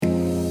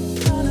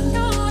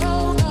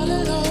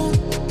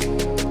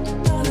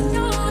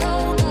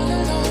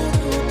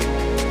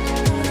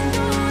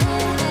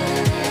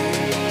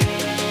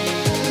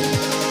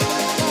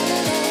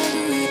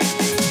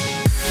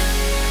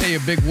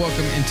big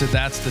welcome into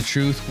That's the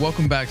Truth.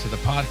 Welcome back to the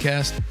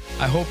podcast.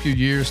 I hope your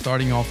year is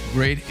starting off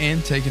great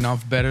and taking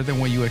off better than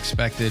what you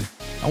expected.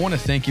 I want to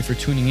thank you for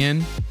tuning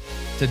in.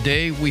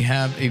 Today, we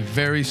have a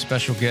very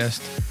special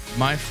guest,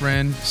 my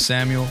friend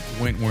Samuel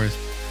Wentworth.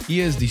 He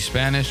is the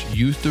Spanish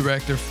Youth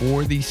Director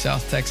for the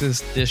South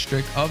Texas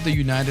District of the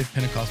United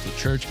Pentecostal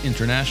Church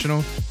International,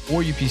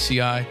 or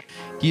UPCI.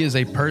 He is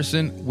a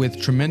person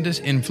with tremendous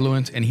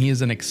influence, and he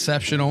is an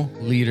exceptional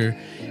leader.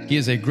 He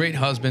is a great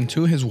husband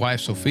to his wife,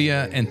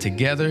 Sophia, and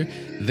together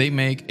they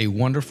make a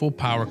wonderful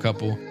power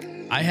couple.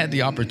 I had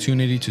the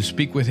opportunity to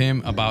speak with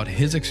him about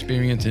his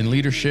experience in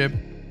leadership,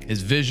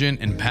 his vision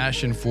and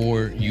passion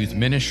for youth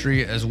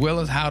ministry, as well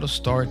as how to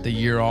start the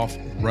year off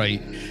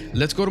right.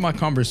 Let's go to my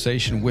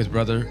conversation with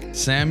Brother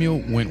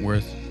Samuel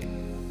Wentworth.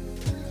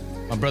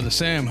 My brother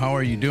Sam, how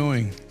are you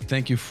doing?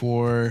 Thank you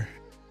for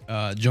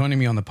joining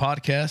me on the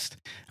podcast.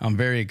 I'm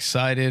very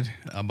excited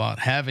about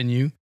having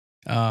you.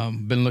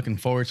 Been looking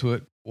forward to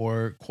it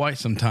for quite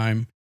some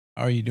time.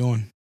 How are you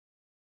doing?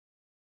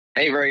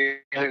 Hey, Roy,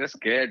 that's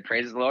good.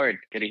 Praise the Lord.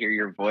 Good to hear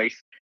your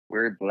voice.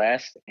 We're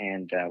blessed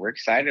and we're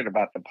excited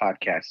about the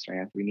podcast,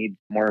 man. We need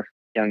more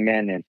young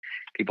men and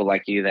people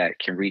like you that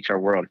can reach our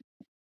world.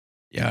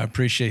 Yeah, I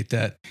appreciate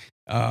that.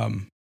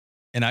 And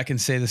I can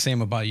say the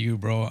same about you,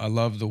 bro. I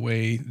love the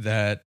way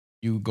that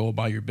you go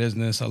about your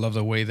business. I love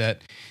the way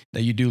that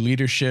you do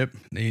leadership,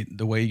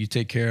 the way you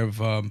take care of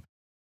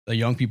the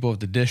young people of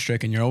the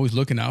district, and you're always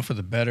looking out for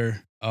the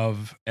better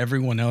of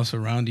everyone else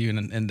around you.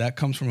 And that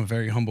comes from a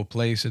very humble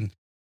place.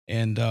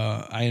 And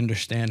I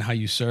understand how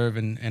you serve,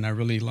 and I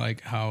really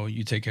like how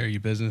you take care of your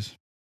business.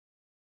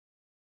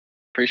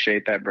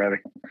 Appreciate that,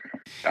 brother.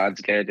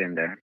 God's good, and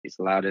he's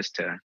allowed us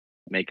to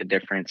make a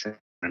difference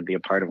and be a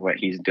part of what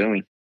he's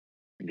doing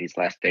in these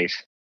last days.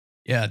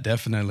 Yeah,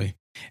 definitely.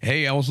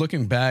 Hey, I was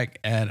looking back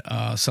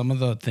at some of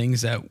the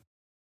things that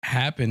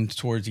happened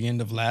towards the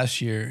end of last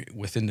year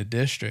within the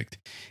district,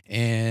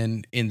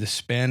 and in the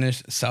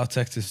Spanish South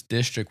Texas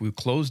district, we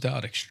closed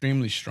out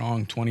extremely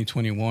strong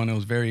 2021. It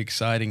was very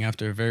exciting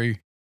after a very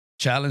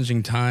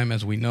challenging time,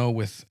 as we know,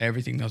 with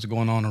everything that was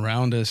going on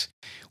around us.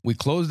 We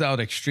closed out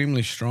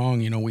extremely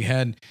strong. You know, we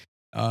had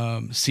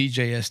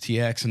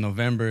STX in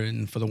November,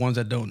 and for the ones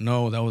that don't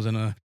know, that was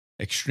an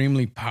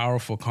extremely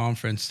powerful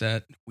conference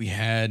that we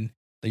had.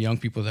 The young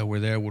people that were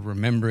there would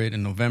remember it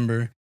in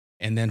November,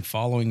 and then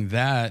following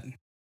that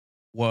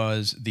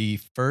was the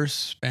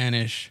first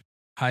Spanish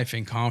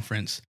hyphen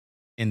conference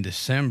in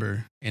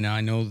December. And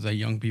I know the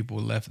young people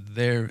left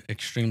there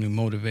extremely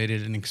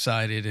motivated and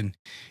excited. And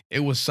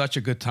it was such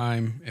a good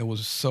time. It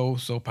was so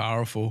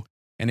powerful.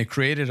 And it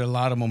created a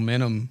lot of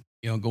momentum,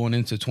 going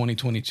into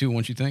 2022,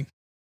 won't you think?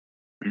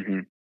 Mm-hmm.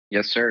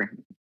 Yes, sir.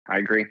 I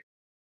agree.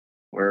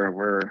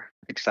 We're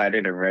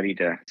excited and ready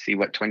to see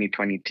what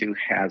 2022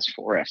 has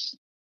for us.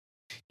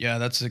 Yeah,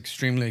 that's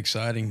extremely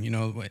exciting.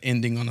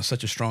 Ending on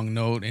such a strong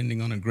note,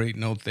 ending on a great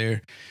note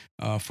there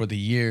for the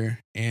year,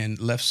 and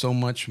left so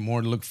much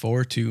more to look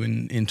forward to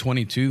in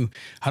 22.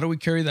 How do we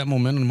carry that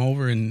momentum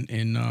over in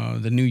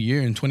the new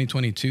year in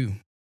 2022?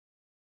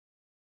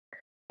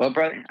 Well,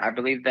 brother, I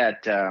believe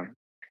that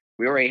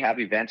we already have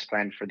events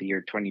planned for the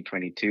year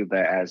 2022,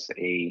 but as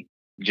a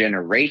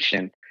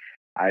generation,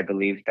 I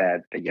believe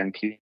that the young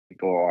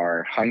people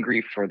are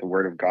hungry for the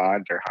Word of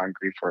God. They're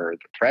hungry for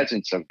the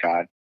presence of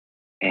God.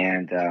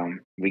 And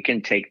we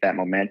can take that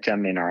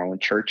momentum in our own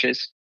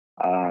churches.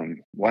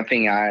 One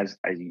thing, as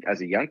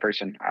a young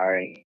person,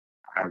 I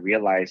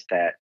realized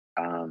that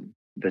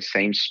the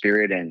same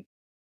Spirit and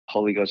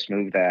Holy Ghost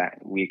move that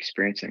we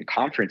experience in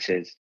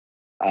conferences,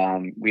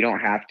 we don't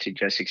have to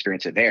just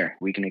experience it there.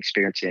 We can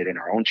experience it in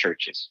our own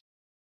churches.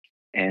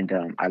 And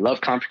I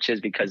love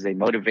conferences because they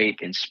motivate,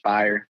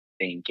 inspire,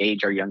 they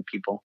engage our young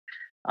people.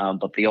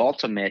 But the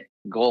ultimate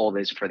goal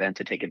is for them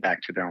to take it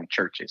back to their own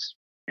churches.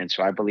 And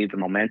so I believe the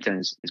momentum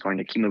is going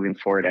to keep moving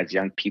forward as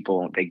young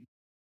people, they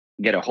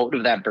get a hold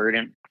of that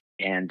burden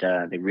and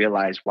they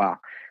realize, wow,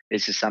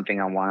 this is something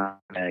I want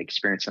to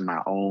experience in my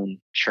own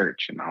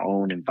church, in my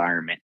own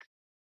environment.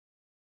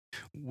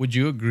 Would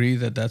you agree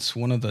that that's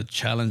one of the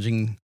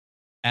challenging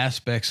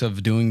aspects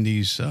of doing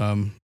these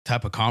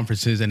type of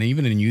conferences, and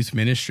even in youth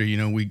ministry?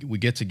 We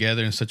get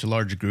together in such a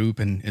large group,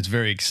 and it's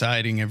very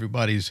exciting.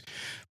 Everybody's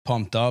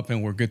pumped up,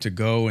 and we're good to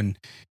go, and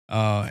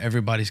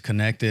everybody's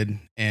connected.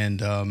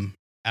 And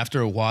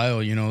after a while,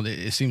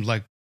 it seems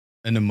like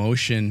an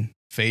emotion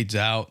fades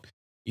out,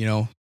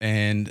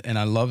 and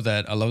I love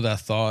that. I love that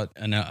thought,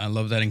 and I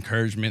love that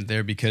encouragement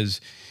there, because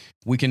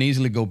we can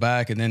easily go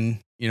back, and then,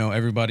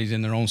 everybody's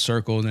in their own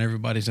circle, and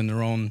everybody's in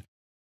their own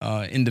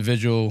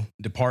individual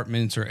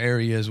departments or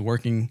areas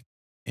working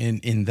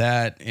in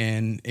that,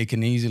 and it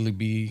can easily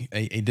be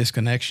a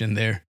disconnection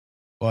there.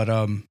 But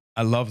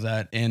I love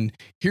that. And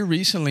here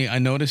recently, I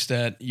noticed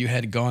that you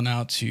had gone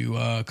out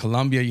to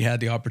Colombia. You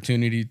had the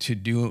opportunity to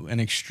do an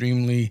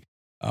extremely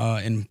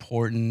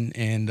important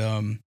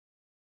and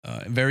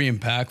very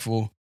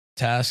impactful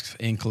task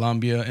in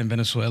Colombia and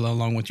Venezuela,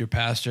 along with your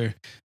pastor,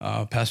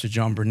 Pastor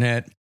John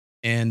Burnett.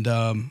 And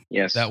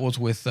yes, that was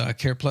with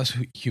Care Plus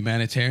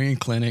Humanitarian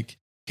Clinic.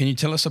 Can you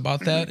tell us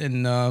about Mhm. that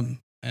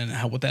and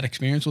how what that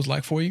experience was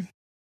like for you?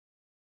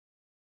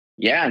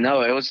 Yeah,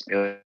 no, it was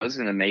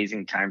an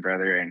amazing time,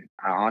 brother, and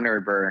I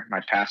honor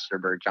my pastor,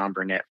 John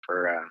Burnett,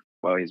 for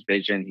well, his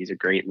vision. He's a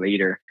great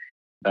leader,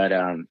 but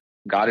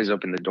God has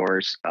opened the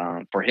doors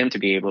for him to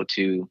be able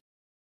to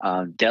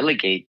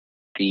delegate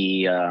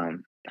the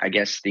I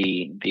guess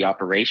the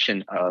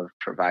operation of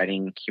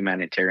providing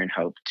humanitarian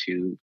help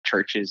to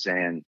churches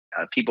and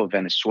people of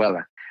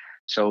Venezuela.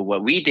 So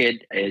what we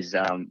did is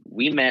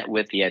we met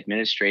with the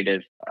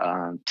administrative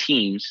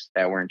teams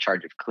that were in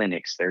charge of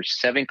clinics. There's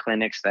 7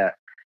 clinics that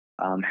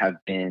have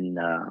been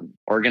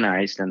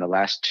organized in the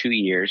last 2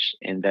 years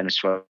in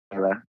Venezuela,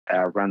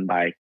 run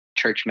by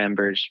church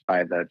members,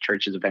 by the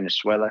churches of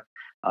Venezuela,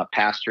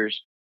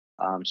 pastors.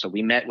 So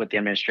we met with the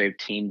administrative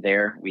team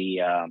there.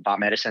 We bought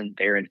medicine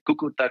there in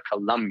Cucuta,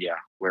 Colombia,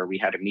 where we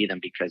had to meet them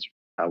because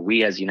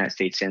we, as United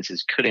States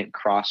citizens, couldn't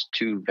cross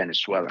to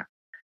Venezuela.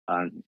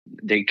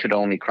 They could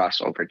only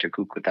cross over to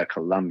Cucuta,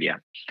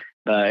 Colombia.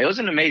 It was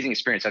an amazing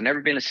experience. I've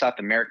never been to South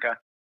America.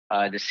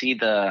 To see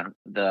the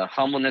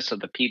humbleness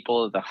of the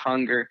people, the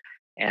hunger,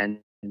 and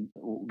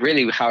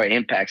really how it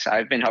impacts.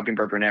 I've been helping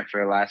Burnett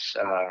for the last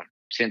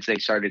since they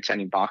started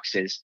sending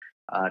boxes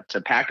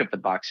to pack up the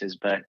boxes,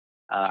 but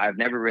I've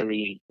never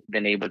really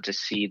been able to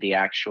see the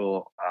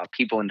actual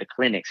people in the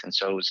clinics, and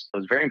so it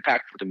was very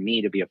impactful to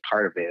me to be a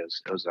part of it.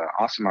 It was an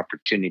awesome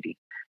opportunity.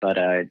 But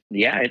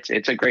yeah,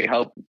 it's a great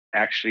help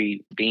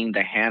actually being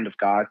the hand of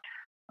God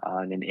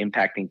and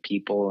impacting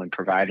people and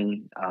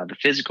providing the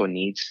physical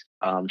needs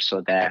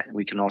so that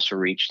we can also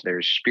reach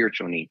their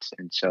spiritual needs.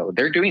 And so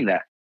they're doing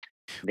that.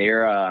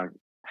 They're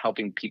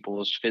helping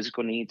people's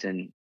physical needs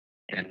and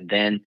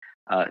then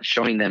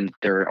showing them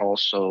they're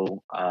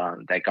also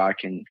that God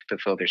can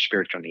fulfill their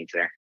spiritual needs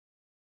there.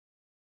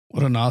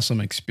 What an awesome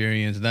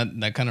experience.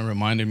 That kind of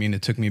reminded me and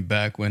it took me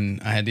back when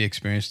I had the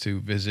experience to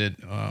visit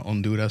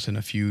Honduras in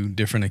a few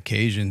different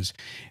occasions.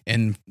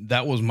 And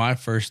that was my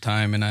first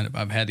time. And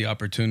I've had the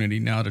opportunity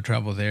now to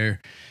travel there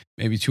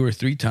maybe 2 or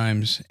 3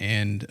 times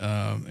and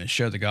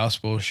share the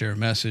gospel, share a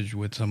message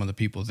with some of the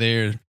people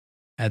there.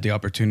 Had the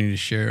opportunity to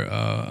share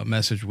a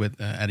message with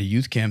at a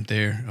youth camp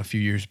there a few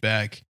years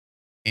back.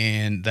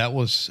 And that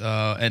was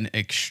an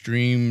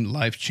extreme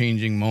life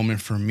changing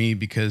moment for me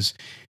because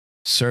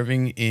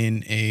serving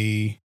in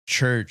a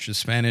church, a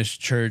Spanish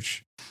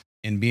church,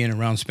 and being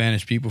around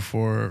Spanish people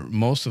for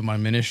most of my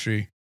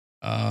ministry,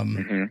 um,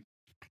 Hmm.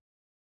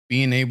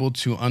 being able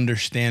to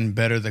understand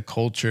better the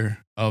culture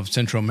of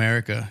Central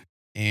America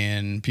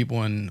and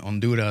people in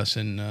Honduras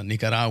and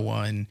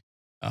Nicaragua and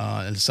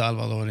El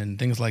Salvador and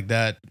things like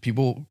that.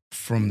 People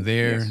from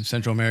there in Yes.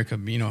 Central America,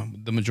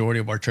 the majority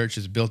of our church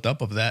is built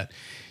up of that.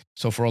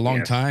 So for a long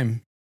Yes.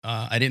 time,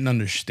 I didn't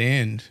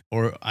understand,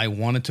 or I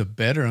wanted to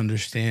better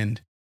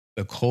understand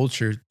the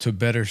culture to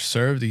better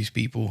serve these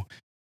people,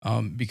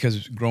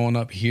 because growing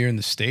up here in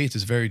the States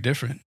is very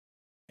different.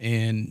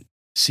 And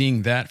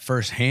seeing that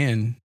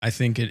firsthand, I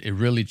think it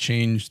really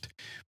changed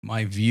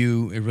my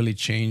view. It really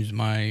changed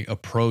my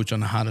approach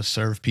on how to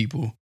serve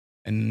people,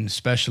 and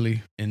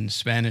especially in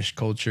Spanish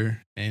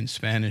culture and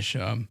Spanish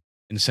in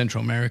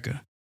Central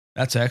America.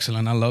 That's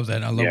excellent. I love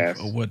that. I love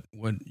Yes.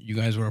 what you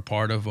guys were a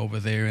part of over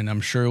there, and I'm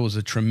sure it was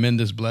a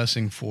tremendous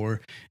blessing for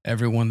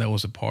everyone that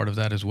was a part of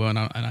that as well. And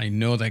I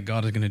know that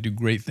God is going to do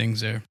great things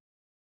there.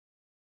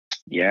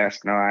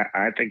 Yes. No,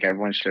 I think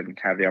everyone should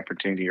have the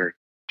opportunity or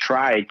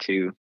try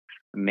to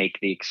make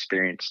the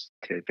experience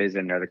to visit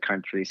another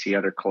country, see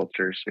other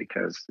cultures,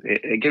 because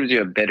it gives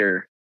you a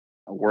better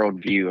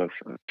worldview of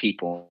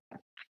people.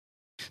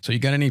 So, you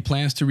got any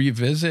plans to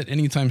revisit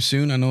anytime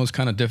soon? I know it's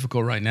kind of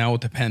difficult right now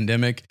with the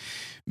pandemic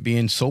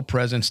being so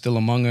present still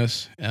among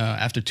us.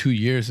 After 2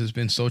 years, has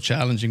been so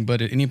challenging.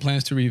 But any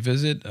plans to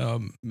revisit,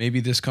 maybe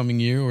this coming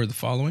year or the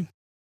following?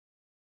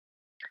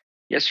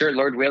 Yes, sir,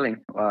 Lord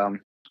willing.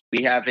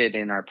 We have it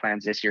in our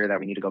plans this year that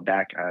we need to go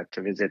back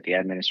to visit the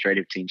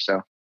administrative team.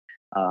 So,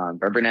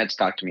 Burnett's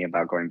talked to me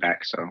about going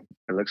back. So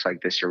it looks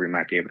like this year we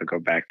might be able to go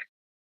back.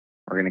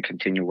 We're going to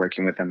continue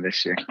working with them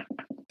this year.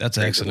 That's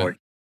Praise the excellent. Lord.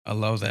 I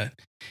love that.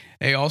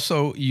 Hey,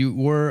 also, you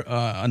were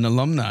an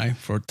alumni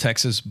for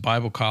Texas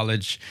Bible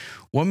College.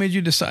 What made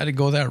you decide to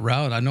go that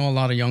route? I know a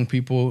lot of young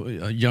people,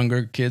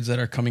 younger kids that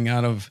are coming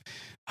out of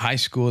high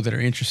school that are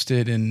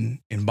interested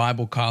in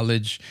Bible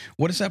college.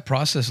 What is that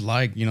process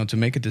like? To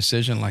make a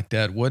decision like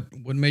that. What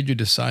made you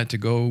decide to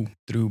go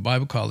through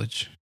Bible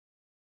college?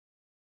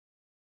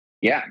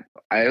 Yeah,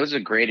 it was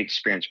a great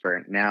experience,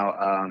 Bert.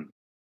 Now,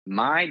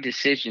 my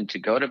decision to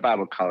go to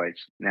Bible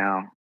college.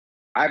 Now,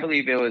 I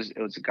believe it was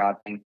a God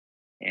thing,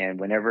 and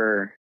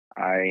whenever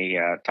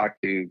I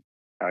talk to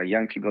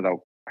young people that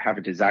have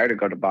a desire to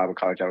go to Bible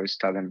college, I always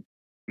tell them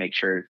make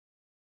sure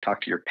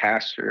talk to your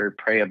pastor,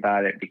 pray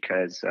about it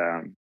because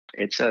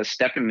it's a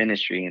step in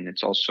ministry, and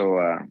it's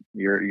also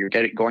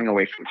going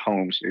away from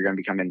home, so you're going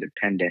to become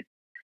independent.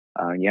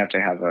 You have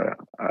to have a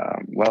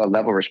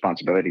level of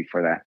responsibility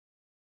for that.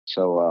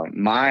 So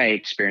my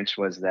experience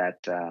was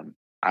that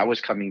I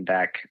was coming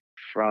back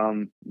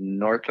from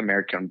North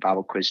American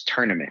Bible Quiz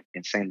Tournament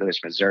in St. Louis,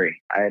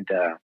 Missouri. I had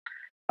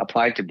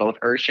applied to both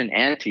Urshan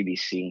and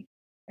TBC,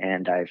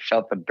 and I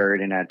felt the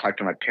burden. I talked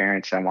to my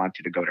parents. I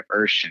wanted to go to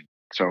Urshan,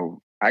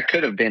 so I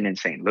could have been in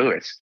St.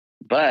 Louis,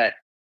 but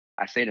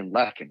I stayed in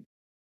Lufkin,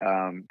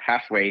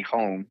 halfway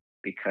home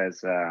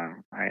because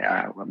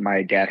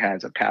my dad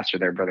has a pastor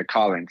there, Brother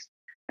Collins,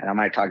 and I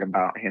might talk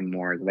about him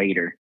more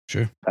later.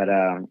 Sure. But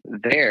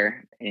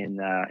there in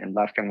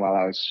Lufkin, while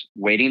I was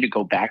waiting to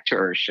go back to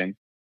Urshan,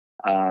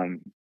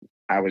 um,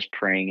 I was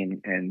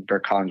praying, and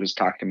Brother Collins was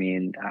talking to me,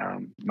 and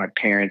my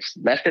parents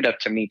left it up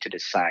to me to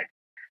decide.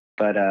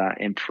 But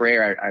in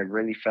prayer, I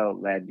really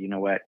felt led. You know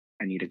what?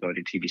 I need to go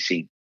to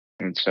TBC,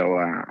 and so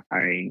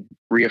I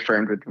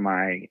reaffirmed with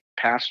my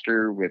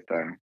pastor, with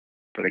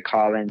Brother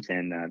Collins,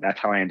 and that's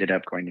how I ended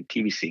up going to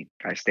TBC.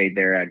 I stayed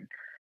there.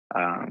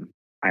 Um,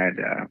 I had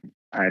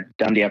I had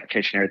done the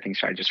application and everything,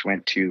 so I just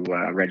went to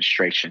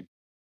registration.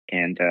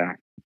 And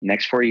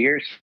next 4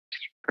 years,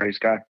 praise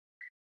God,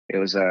 it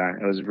was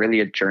really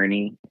a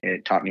journey.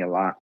 It taught me a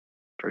lot,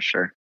 for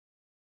sure.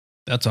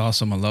 That's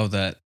awesome. I love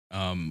that.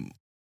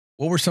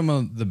 What were some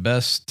of the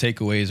best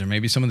takeaways or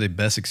maybe some of the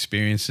best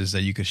experiences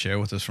that you could share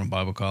with us from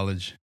Bible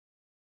college?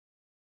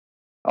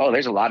 Oh,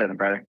 there's a lot of them,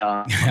 brother.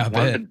 I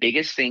One of the bet.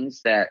 biggest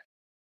things that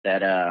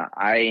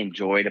I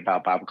enjoyed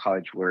about Bible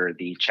college were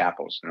the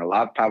chapels, and a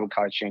lot of Bible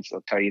college students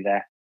will tell you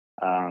that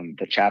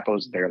the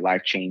chapels, they're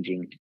life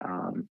changing.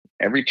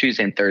 Every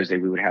Tuesday and Thursday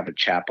we would have a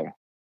chapel,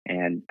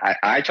 and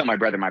I tell my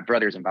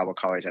brother's in Bible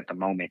college at the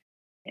moment,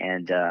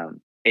 and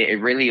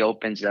it really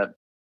opens up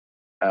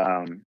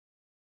um,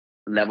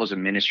 levels of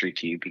ministry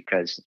to you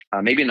because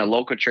maybe in a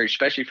local church,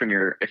 especially from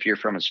your if you're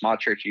from a small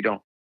church, you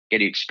don't get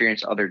to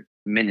experience other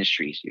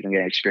ministries. You don't get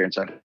to experience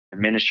other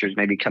ministers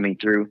maybe coming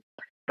through.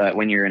 But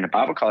when you're in a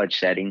Bible college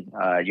setting,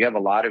 you have a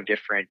lot of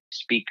different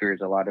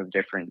speakers, a lot of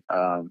different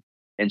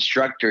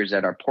instructors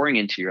that are pouring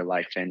into your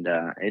life, and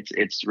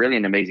it's really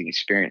an amazing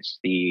experience.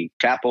 The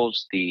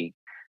chapels, the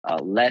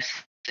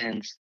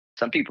lessons.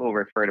 Some people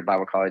refer to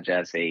Bible college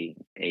as a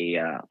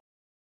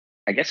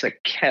I guess a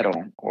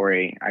kettle or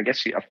a I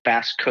guess a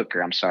fast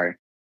cooker. I'm sorry,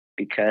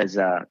 because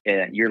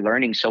you're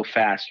learning so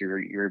fast.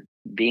 You're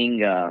being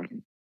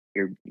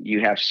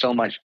you have so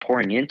much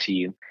pouring into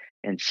you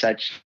in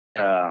such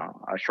a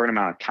short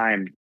amount of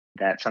time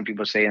that some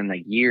people say in a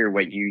year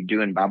what you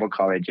do in Bible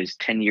college is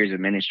 10 years of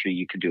ministry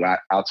you could do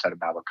outside of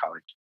Bible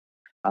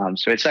college.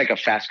 So it's like a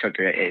fast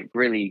cooker. It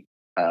really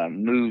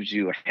moves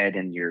you ahead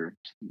in your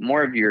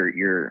more of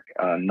your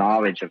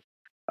knowledge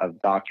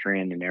of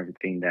doctrine and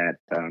everything that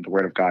the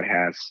Word of God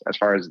has as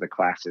far as the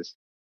classes.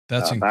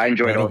 That's But I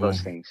enjoyed all incredible.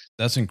 those things.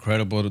 That's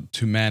incredible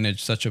to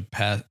manage such a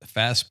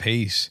fast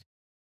pace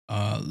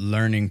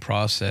learning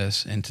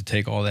process and to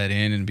take all that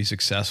in and be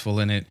successful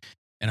in it.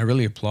 And I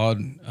really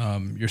applaud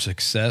your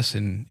success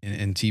in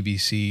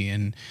TBC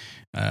and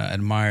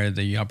admire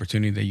the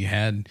opportunity that you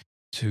had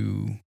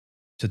to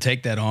to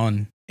take that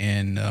on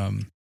and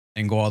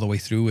go all the way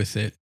through with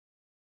it.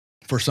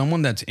 For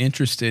someone that's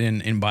interested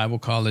in Bible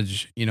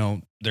college,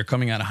 they're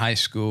coming out of high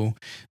school,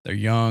 they're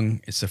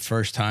young, it's the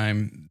first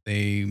time,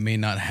 they may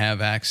not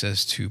have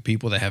access to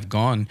people that have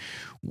gone.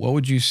 What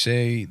would you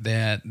say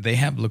that they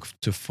have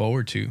looked to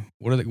forward to?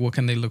 What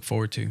can they look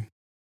forward to?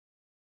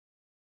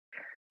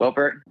 Well,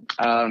 Bert,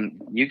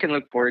 you can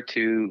look forward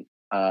to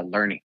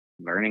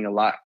learning a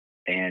lot,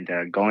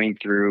 and going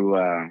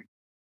through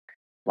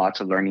lots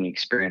of learning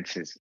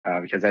experiences.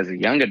 Because as a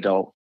young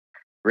adult,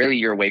 really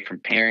you're away from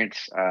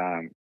parents.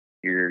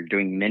 You're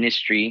doing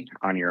ministry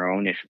on your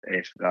own, if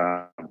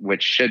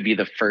which should be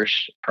the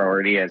first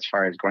priority as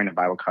far as going to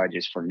Bible college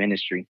is for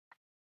ministry.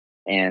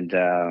 And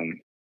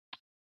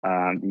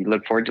you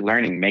look forward to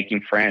learning,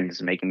 making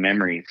friends, making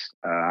memories.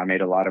 I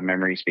made a lot of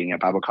memories being at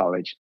Bible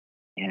college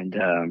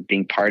and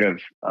being part of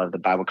the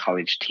Bible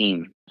college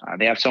team.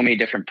 They have so many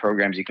different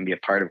programs. You can be a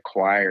part of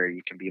choir.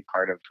 You can be a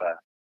part of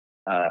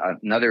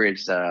another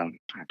is I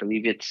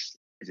believe it's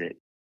is it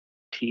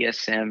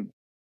TSM,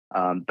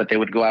 but they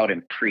would go out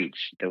and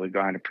preach. They would go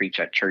out and preach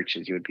at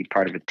churches. You would be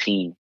part of a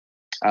team.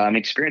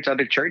 Experience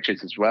other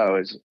churches as well.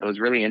 It was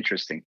really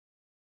interesting.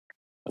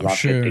 I'm Lots of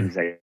sure things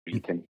that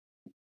you can.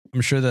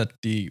 I'm sure that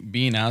the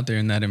being out there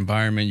in that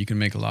environment, you can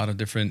make a lot of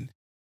different,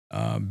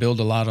 build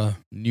a lot of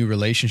new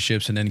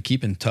relationships, and then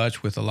keep in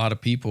touch with a lot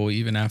of people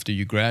even after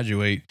you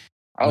graduate.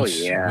 Oh Once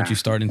you yeah,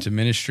 start into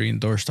ministry and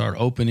doors start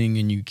opening,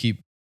 and you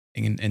keep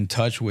in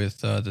touch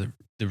with the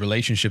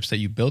relationships that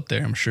you built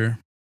there. I'm sure.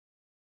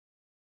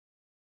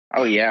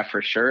 oh yeah,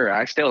 for sure.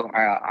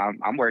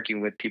 I'm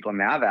working with people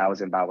now that I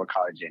was in Bible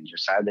college in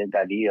Josiah de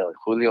Dadillo,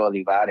 Julio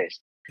Olivares.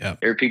 Yeah,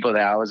 There are people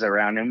that I was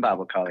around in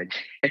Bible college.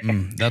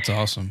 that's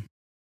awesome.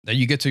 That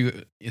you get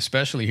to,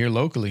 especially here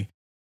locally,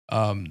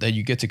 that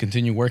you get to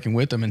continue working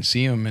with them and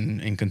see them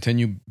and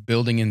continue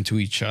building into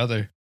each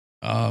other,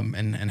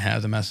 and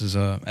have them as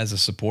a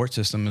support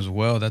system as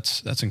well.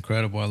 That's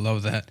incredible. I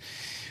love that.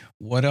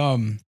 What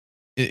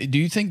do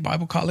you think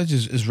Bible college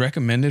is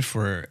recommended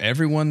for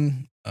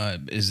everyone?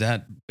 Is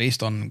that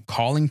based on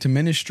calling to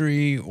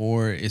ministry,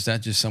 or is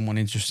that just someone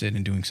interested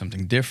in doing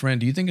something different?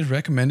 Do you think it's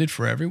recommended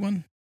for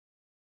everyone?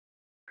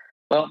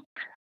 Well,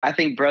 I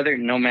think, brother,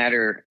 no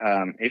matter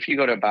if you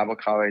go to Bible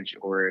college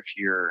or if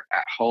you're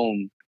at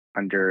home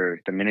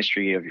under the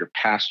ministry of your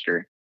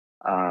pastor,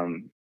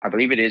 I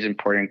believe it is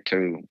important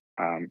to,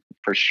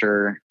 for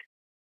sure,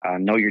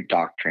 know your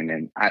doctrine.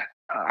 And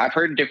I've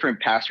heard different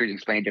pastors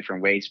explain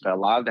different ways, but a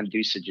lot of them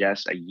do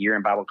suggest a year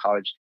in Bible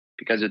college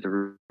because of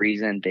the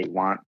reason they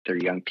want their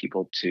young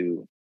people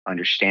to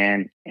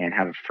understand and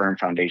have a firm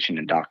foundation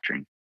in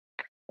doctrine.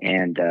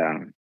 And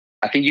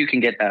I think you can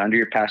get that under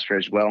your pastor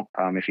as well,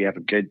 if you have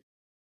a good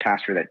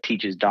pastor that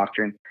teaches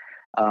doctrine.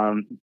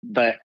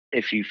 But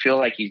if you feel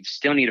like you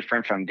still need a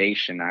firm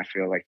foundation, I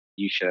feel like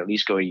you should at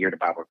least go a year to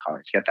Bible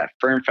college. Get that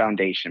firm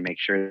foundation. Make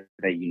sure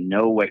that you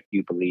know what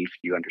you believe,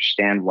 you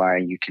understand why,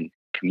 you can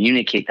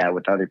communicate that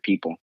with other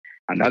people.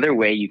 Another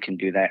way you can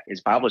do that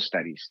is Bible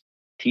studies.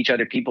 Teach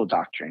other people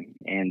doctrine,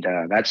 and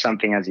that's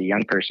something as a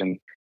young person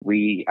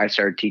I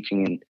started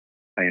teaching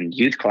in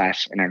youth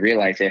class, and I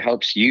realized it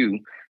helps you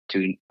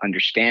to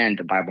understand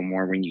the Bible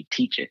more when you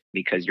teach it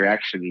because you're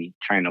actually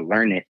trying to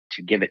learn it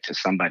to give it to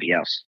somebody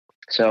else.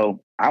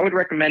 So I would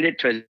recommend it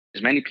to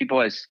as many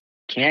people as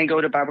can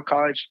go to Bible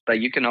college, but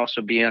you can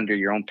also be under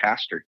your own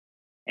pastor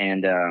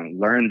and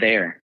learn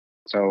there.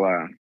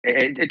 So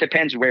it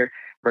depends where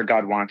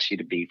God wants you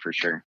to be for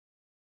sure.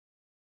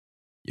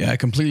 Yeah, I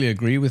completely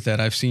agree with that.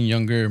 I've seen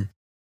younger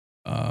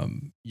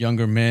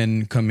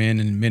men come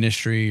in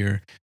ministry,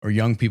 or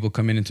young people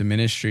coming into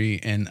ministry,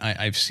 and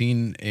I've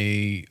seen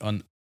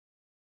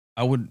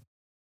I would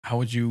how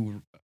would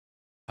you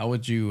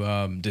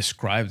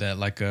describe that,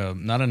 like a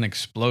not an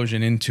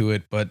explosion into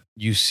it, but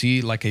you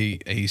see like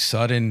a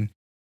sudden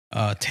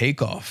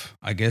takeoff.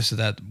 I guess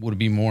that would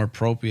be more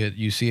appropriate.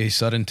 You see a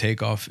sudden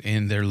takeoff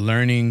in their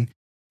learning,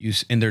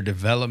 in their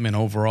development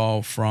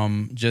overall,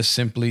 from just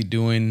simply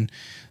doing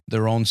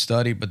their own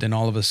study. But then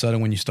all of a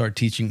sudden, when you start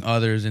teaching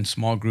others in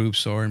small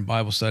groups or in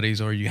Bible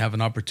studies, or you have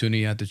an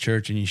opportunity at the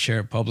church and you share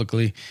it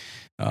publicly,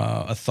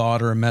 a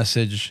thought or a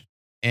message,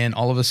 and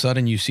all of a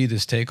sudden you see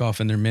this takeoff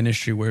in their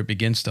ministry where it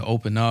begins to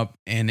open up,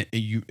 and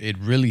it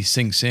really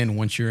sinks in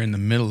once you're in the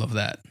middle of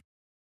that.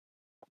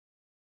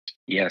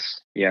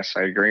 Yes,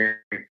 I agree.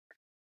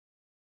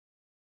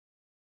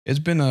 It's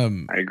been a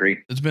I agree.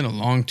 it's been a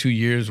long 2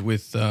 years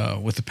with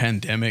the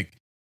pandemic.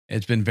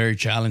 It's been very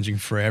challenging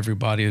for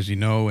everybody, as you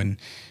know, and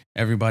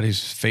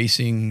everybody's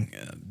facing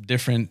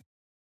different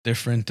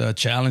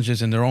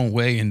challenges in their own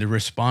way, and they're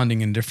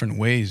responding in different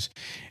ways.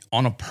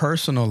 On a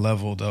personal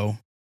level, though,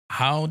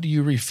 how do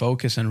you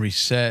refocus and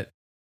reset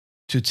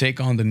to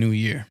take on the new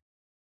year?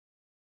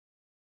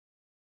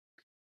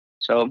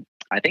 So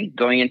I think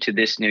going into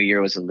this new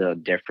year was a little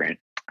different.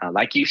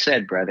 Like you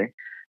said, brother,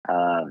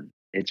 uh,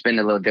 it's been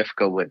a little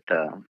difficult with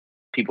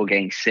people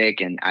getting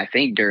sick, and I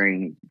think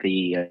during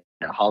the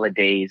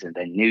holidays and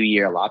the New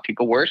Year, a lot of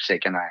people were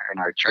sick in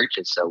our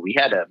churches, so we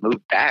had to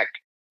move back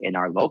in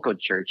our local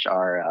church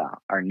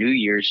our New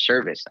Year's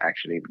service.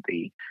 Actually,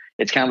 the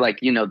it's kind of like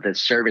the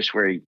service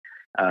where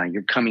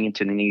you're coming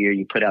into the new year,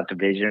 you put out the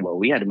vision. Well,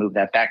 we had to move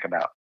that back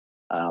about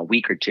a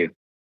week or two,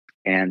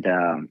 and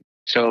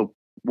so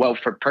well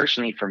for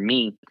personally for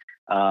me,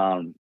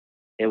 um,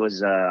 it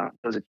was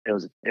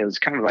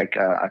kind of like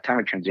a time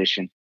of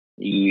transition.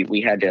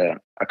 We had to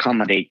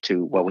accommodate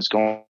to what was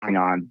going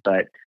on,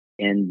 but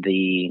in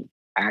the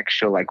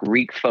actual like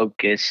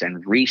refocus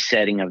and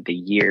resetting of the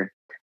year,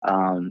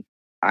 um,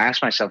 I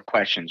asked myself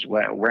questions: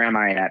 where am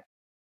I at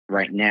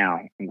right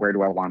now? Where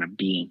do I want to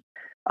be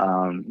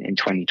in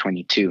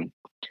 2022?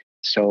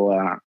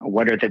 So,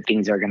 what are the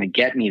things that are going to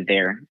get me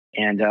there?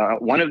 And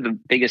one of the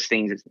biggest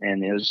things,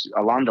 and it was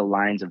along the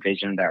lines of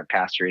vision that our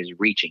pastor is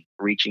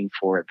reaching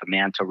for the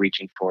mantle,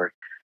 reaching for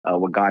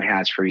what God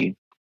has for you.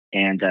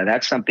 And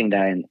that's something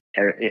that in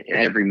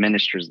every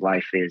minister's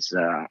life is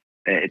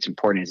it's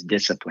important is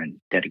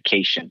discipline,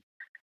 dedication,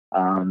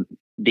 um,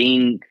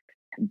 being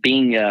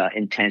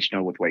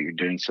intentional with what you're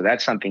doing. So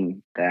that's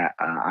something that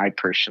I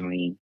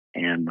personally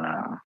am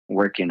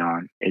working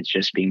on. It's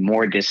just being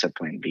more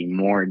disciplined, being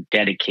more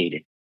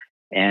dedicated.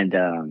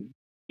 And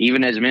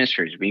even as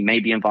ministers, we may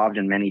be involved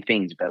in many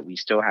things, but we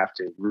still have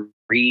to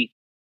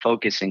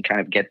refocus and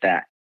kind of get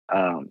that,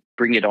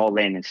 bring it all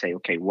in and say,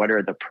 okay, what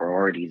are the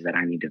priorities that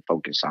I need to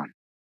focus on?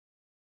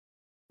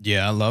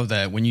 Yeah, I love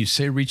that. When you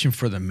say reaching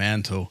for the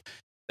mantle,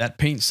 that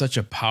paints such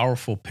a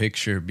powerful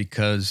picture,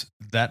 because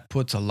that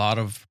puts a lot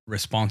of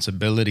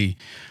responsibility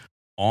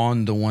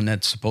on the one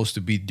that's supposed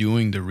to be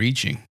doing the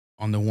reaching,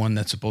 on the one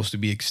that's supposed to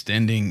be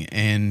extending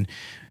and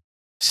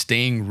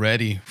staying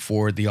ready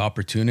for the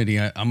opportunity.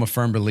 I'm a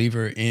firm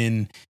believer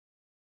in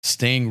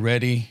staying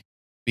ready,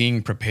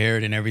 being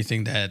prepared, and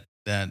everything that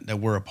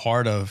we're a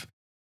part of.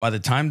 By the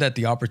time that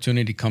the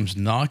opportunity comes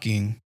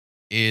knocking,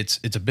 it's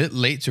a bit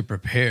late to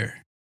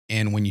prepare.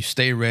 And when you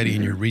stay ready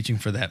and you're Hmm. reaching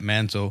for that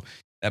mantle,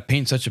 that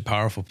paints such a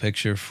powerful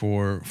picture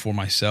for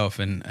myself,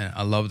 and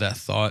I love that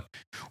thought.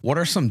 What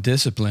are some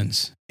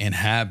disciplines and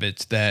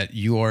habits that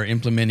you are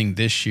implementing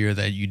this year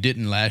that you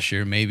didn't last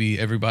year? Maybe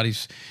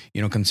everybody's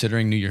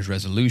considering New Year's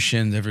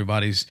resolutions.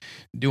 Everybody's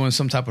doing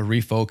some type of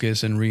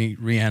refocus and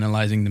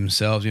reanalyzing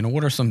themselves.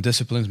 What are some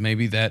disciplines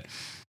maybe that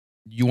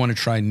you want to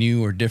try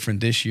new or different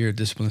this year,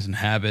 disciplines and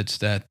habits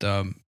that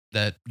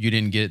that you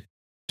didn't get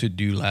to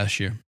do last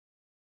year?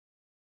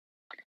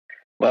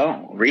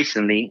 Well,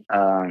 recently,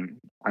 on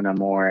a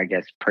more, I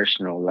guess,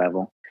 personal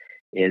level,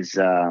 is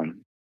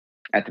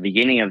at the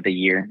beginning of the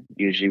year,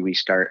 usually we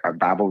start our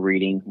Bible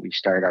reading, we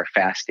start our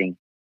fasting.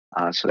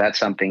 So that's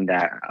something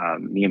that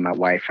me and my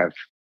wife have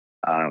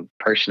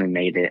personally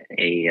made it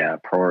a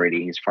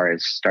priority as far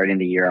as starting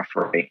the year off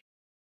right,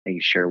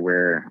 making sure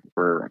we're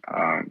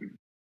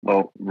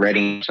well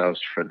readying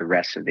ourselves for the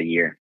rest of the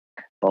year.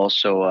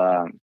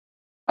 Also,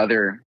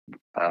 other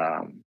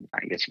I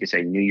guess you could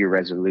say New Year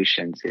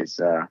resolutions is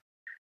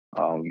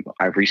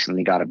I've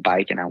recently got a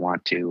bike and I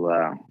want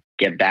to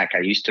get back. I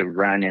used to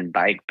run and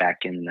bike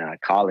back in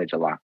college a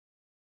lot,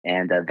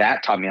 and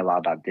that taught me a lot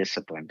about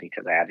discipline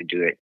because I had to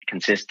do it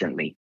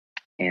consistently.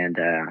 And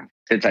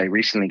since I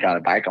recently got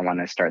a bike, I want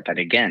to start that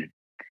again.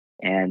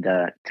 And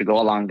to go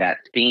along that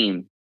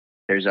theme,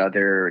 there's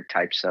other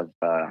types of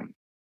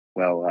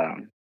well,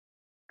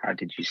 how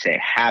did you say,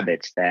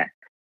 habits that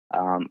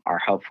are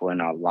helpful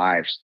in our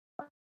lives.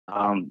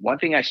 One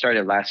thing I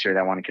started last year that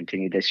I want to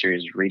continue this year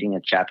is reading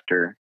a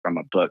chapter from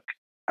a book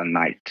a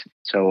night.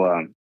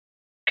 So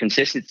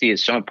consistency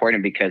is so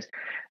important because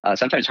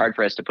sometimes it's hard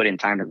for us to put in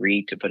time to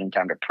read, to put in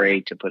time to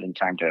pray, to put in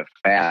time to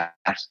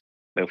fast.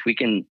 But if we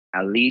can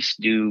at least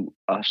do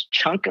a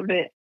chunk of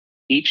it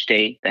each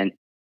day, then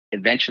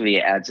eventually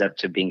it adds up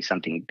to being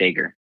something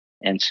bigger.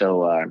 And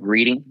so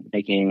reading,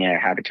 making it a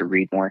habit to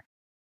read more,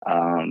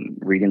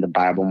 reading the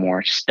Bible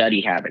more, study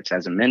habits.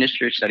 As a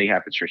minister, study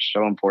habits are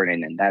so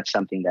important. And that's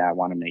something that I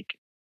want to make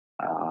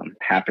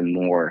happen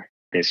more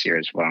this year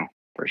as well,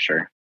 for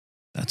sure.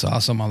 That's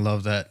awesome. I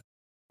love that.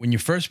 When you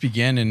first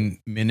began in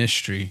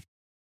ministry,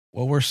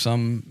 what were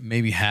some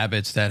maybe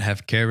habits that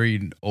have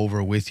carried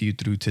over with you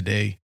through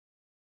today?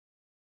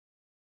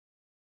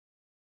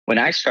 When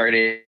I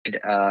started,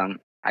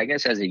 I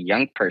guess as a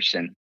young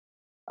person,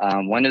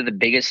 one of the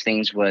biggest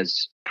things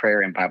was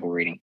prayer and Bible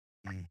reading.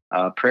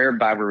 Mm. Prayer and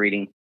Bible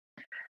reading,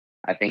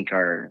 I think,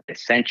 are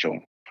essential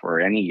for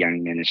any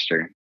young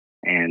minister,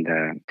 and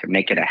to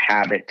make it a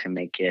habit, to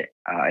make it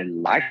a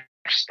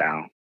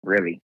lifestyle,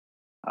 really,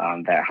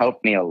 that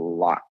helped me a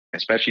lot,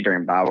 especially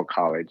during Bible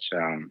college.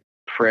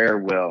 Prayer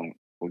will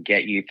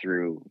get you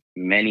through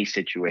many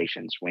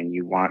situations when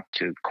you want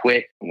to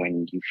quit,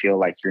 when you feel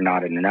like you're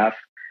not enough.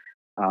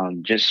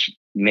 Just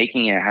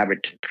making it a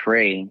habit to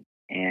pray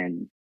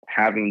and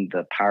having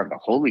the power of the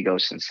Holy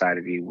Ghost inside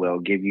of you will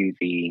give you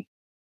the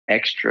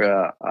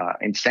extra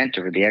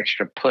incentive or the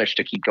extra push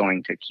to keep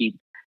going, to keep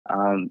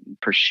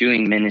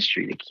pursuing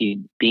ministry, to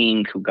keep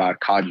being who God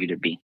called you to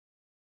be.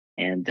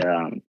 And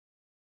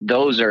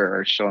those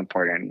are so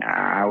important.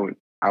 I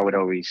would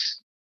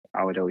always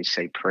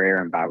say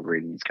prayer and Bible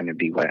reading is going to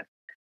be what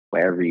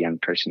every young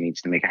person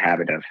needs to make a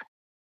habit of.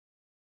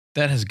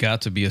 That has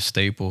got to be a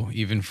staple,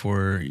 even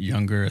for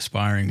younger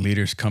aspiring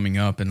leaders coming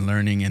up and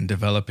learning and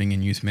developing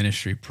in youth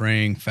ministry,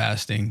 praying,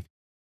 fasting,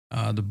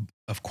 the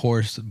of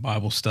course the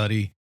Bible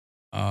study,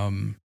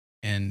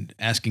 and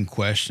asking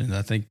questions.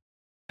 I think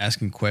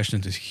asking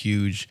questions is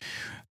huge.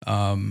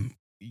 Um,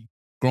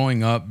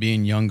 Growing up,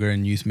 being younger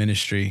in youth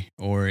ministry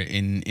or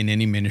in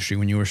any ministry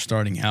when you were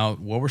starting out,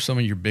 what were some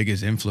of your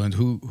biggest influence?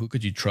 Who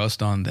could you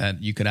trust on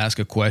that you could ask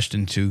a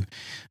question to?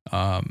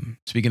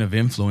 Speaking of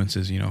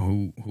influences,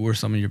 who are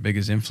some of your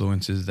biggest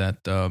influences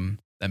that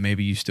that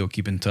maybe you still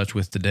keep in touch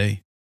with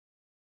today?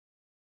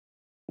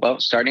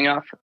 Well, starting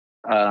off,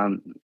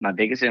 my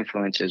biggest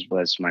influences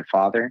was my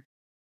father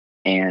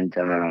and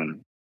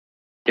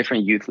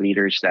different youth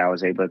leaders that I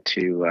was able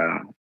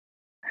to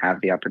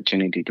have the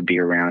opportunity to be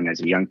around as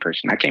a young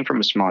person. I came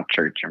from a small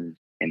church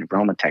in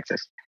Roma,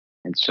 Texas.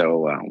 And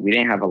so we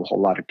didn't have a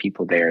whole lot of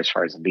people there as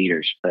far as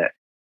leaders. But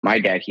my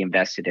dad, he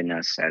invested in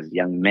us as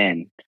young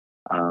men.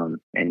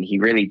 And he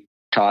really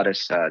taught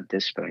us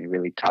discipline. He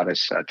really taught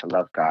us to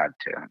love God,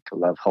 to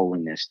love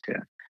holiness,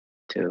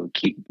 to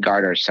keep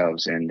guard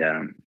ourselves, and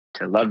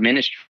to love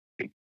ministry.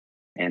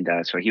 And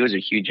so he was a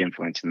huge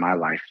influence in my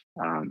life.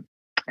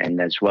 And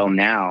as well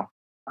now,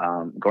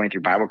 going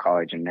through Bible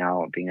college and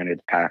now being under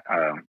the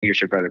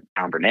leadership of Brother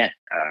Tom Burnett,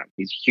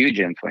 he's a huge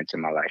influence in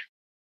my life.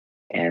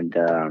 And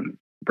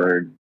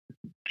Bird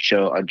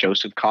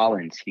Joseph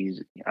Collins,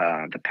 he's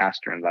the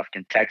pastor in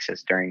Lufkin,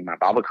 Texas. During my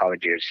Bible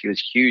college years, he was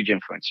a huge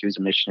influence. He was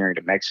a missionary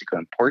to Mexico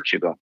and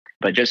Portugal.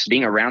 But just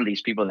being around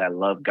these people that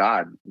love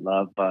God,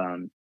 love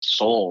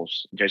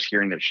souls, just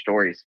hearing their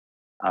stories,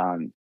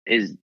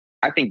 is,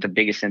 I think, the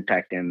biggest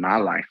impact in my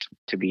life.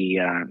 To be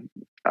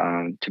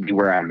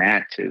where I'm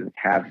at, to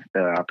have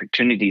the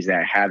opportunities that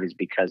I have, is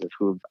because of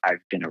who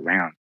I've been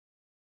around,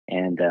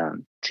 and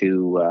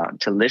to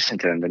listen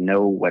to them, to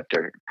know what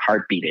their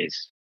heartbeat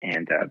is,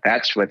 and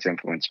that's what's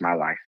influenced my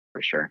life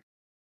for sure.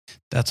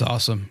 That's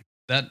awesome.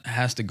 That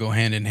has to go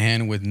hand in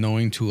hand with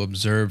knowing to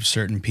observe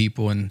certain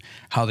people and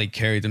how they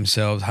carry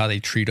themselves, how they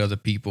treat other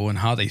people, and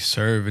how they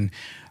serve. And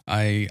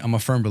I'm a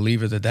firm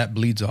believer that that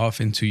bleeds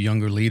off into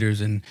younger leaders.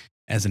 And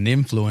as an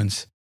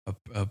influence,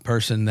 a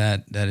person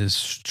that is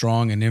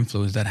strong and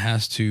influence, that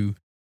has to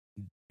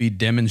be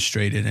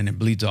demonstrated and it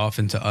bleeds off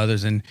into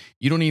others. And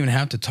you don't even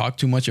have to talk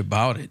too much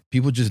about it.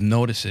 People just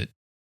notice it.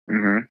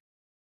 Hmm.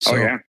 Oh So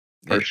yeah,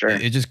 for sure.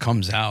 it just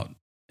comes out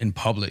in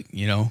public,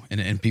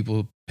 and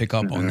people pick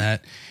up on Hmm.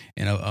 that,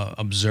 and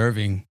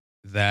observing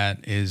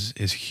that is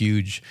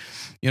huge.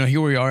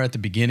 Here we are at the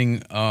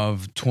beginning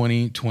of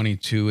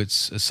 2022.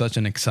 It's such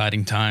an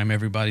exciting time.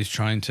 Everybody's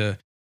trying to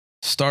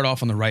start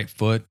off on the right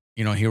foot.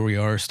 Here we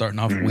are starting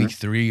off Hmm. week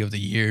 3 of the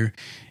year,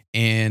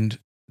 and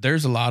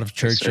there's a lot of Yes,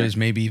 sir. churches,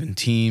 maybe even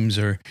teams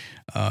or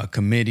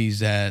committees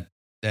that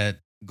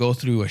go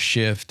through a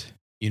shift.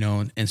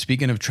 And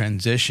speaking of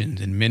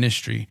transitions in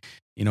ministry,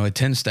 it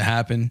tends to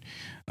happen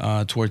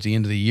towards the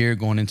end of the year,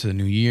 going into the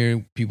new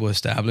year. People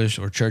establish,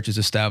 or churches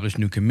establish,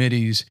 new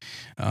committees.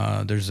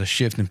 There's a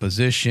shift in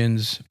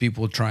positions.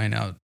 People trying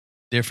out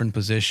different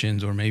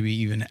positions, or maybe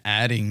even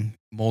adding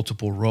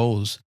multiple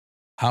roles.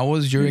 How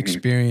was your Hmm.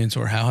 experience,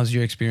 or how has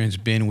your experience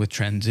been with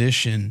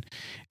transition?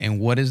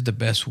 And what is the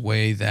best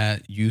way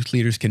that youth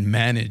leaders can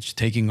manage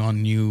taking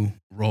on new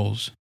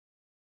roles?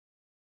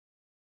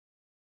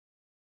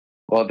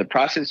 Well, the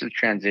process of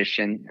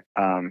transition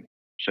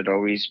should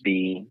always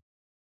be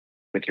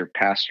with your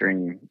pastor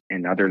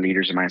and other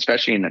leaders of mine,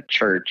 especially in the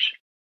church.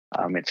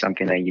 It's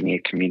something that you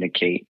need to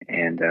communicate,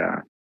 and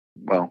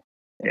well,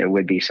 it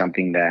would be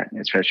something that,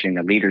 especially in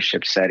the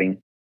leadership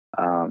setting,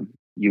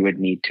 you would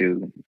need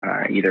to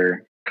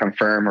either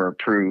confirm or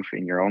approve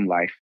in your own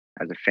life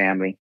as a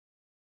family.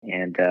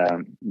 And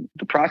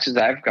the process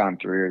I've gone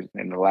through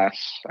in the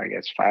last, I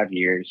guess, 5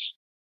 years,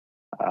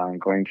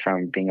 going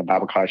from being a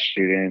Bible college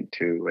student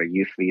to a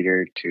youth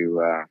leader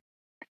to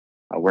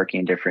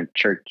working in different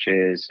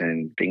churches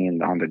and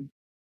being on the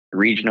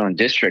regional and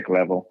district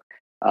level.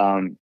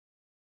 Um,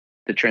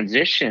 the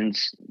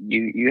transitions,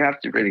 you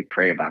have to really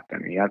pray about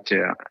them. You have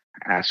to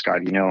ask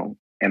God,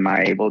 am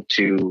I able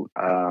to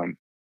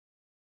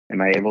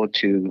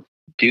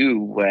do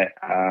what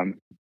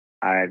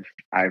I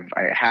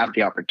have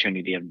the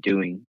opportunity of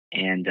doing,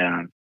 and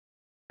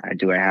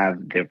do I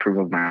have the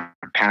approval of my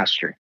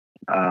pastor?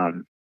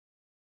 Um,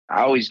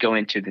 I always go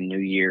into the new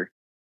year,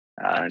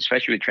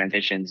 especially with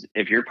transitions.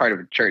 If you're part of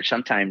a church,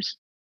 sometimes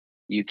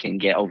you can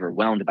get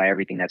overwhelmed by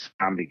everything that's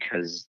on,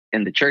 because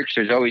in the church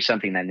there's always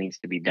something that needs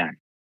to be done.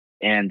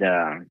 And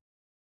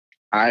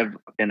I've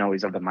been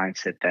always of the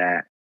mindset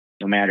that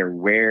no matter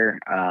where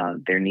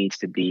there needs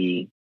to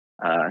be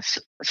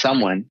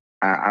someone,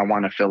 I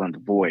want to fill in the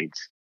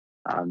voids,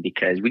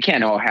 because we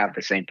can't all have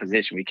the same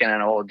position. We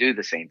can't all do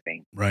the same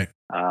thing. Right.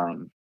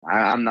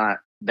 I'm not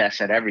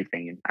best at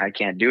everything, and I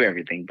can't do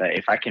everything. But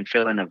if I can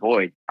fill in a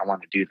void, I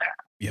want to do that.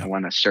 I Yeah.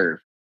 want to serve.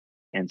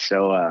 And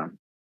so,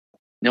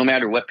 no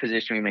matter what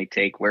position we may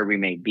take, where we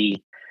may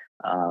be,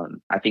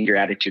 I think your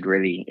attitude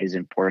really is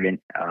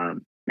important.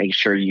 Make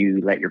sure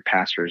you let your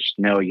pastors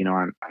know,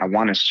 I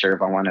want to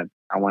serve. I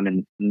want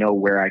to know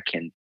where I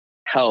can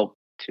help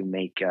to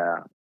make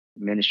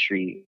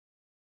ministry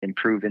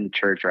improve in the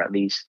church, or at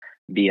least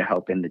be a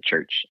help in the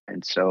church.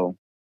 And so,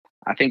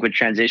 I think with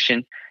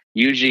transition,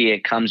 usually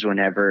it comes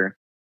whenever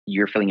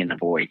you're filling in the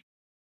void,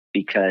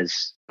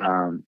 because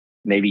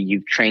maybe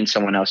you've trained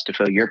someone else to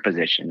fill your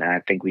position. And I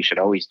think we should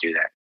always do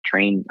that,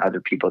 train other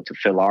people to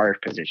fill our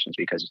positions,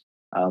 because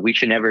we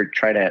should never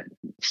try to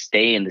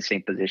stay in the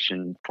same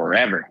position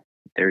forever.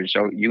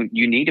 You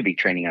need to be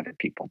training other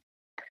people,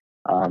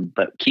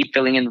 but keep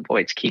filling in the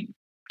voids, keep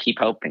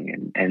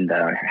helping, and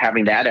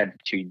having that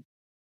attitude.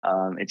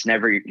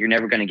 You're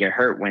never going to get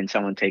hurt when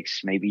someone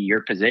takes maybe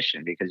your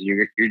position, because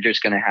you're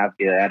just going to have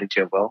the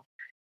attitude of, well,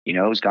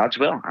 it's God's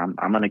will.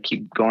 I'm going to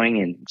keep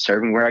going and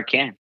serving where I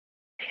can.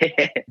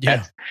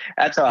 Yeah.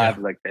 That's how Yeah. I've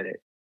looked at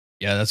it.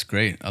 Yeah. That's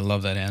great. I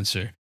love that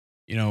answer.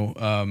 You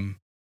know,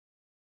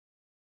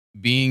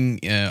 being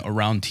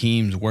around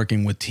teams,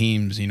 working with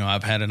teams,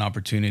 I've had an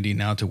opportunity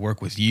now to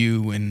work with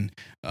you and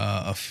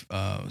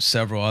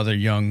several other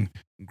young,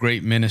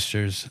 great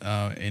ministers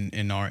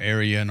in our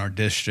area, in our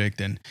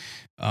district. And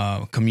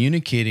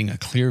communicating a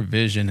clear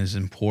vision is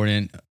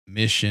important,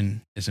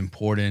 mission is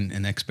important,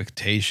 and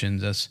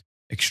expectations, that's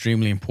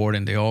extremely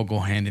important. They all go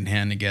hand in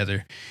hand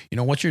together.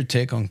 What's your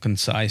take on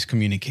concise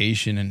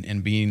communication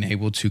and being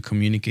able to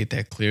communicate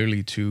that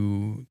clearly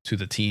to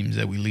the teams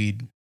that we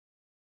lead?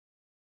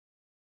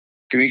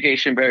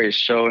 Communication, Barry,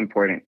 is so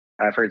important.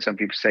 I've heard some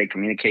people say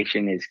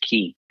communication is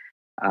key,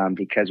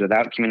 because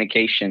without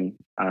communication,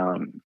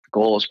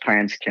 goals,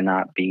 plans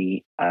cannot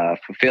be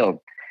fulfilled.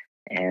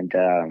 And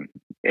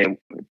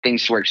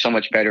things work so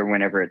much better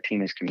whenever a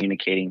team is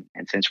communicating.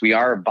 And since we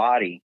are a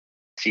body,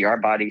 see, our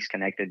body's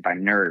connected by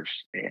nerves.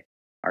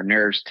 Our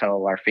nerves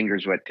tell our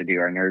fingers what to do.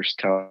 Our nerves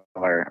tell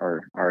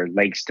our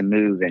legs to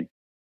move.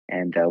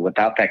 And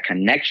without that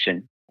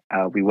connection,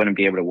 we wouldn't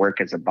be able to work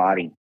as a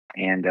body.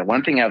 And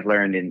one thing I've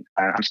learned, and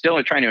I'm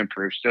still trying to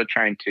improve, still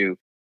trying to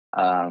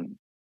um,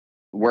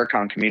 work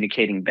on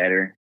communicating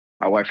better.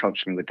 My wife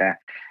helps me with that.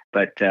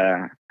 But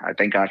I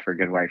thank God for a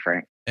good wife,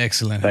 right?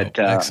 Excellent help.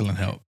 But Excellent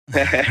help.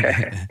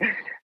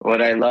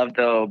 what I love,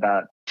 though,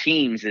 about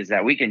teams is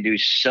that we can do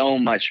so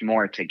much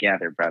more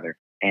together, brother.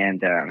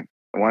 And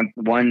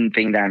one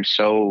thing that I'm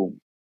so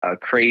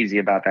crazy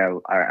about that.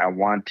 I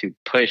want to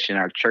push in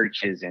our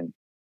churches and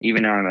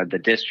even on the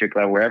district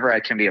level, wherever I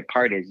can be a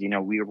part is,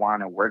 we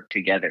want to work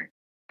together.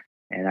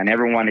 And I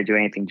never want to do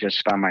anything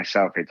just by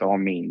myself. It's all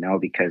me,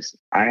 because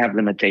I have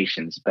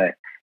limitations. But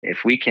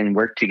if we can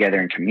work together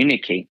and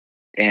communicate,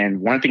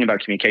 and one thing about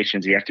communication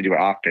is you have to do it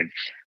often.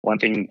 One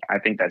thing I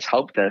think that's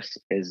helped us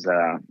is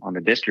on the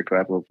district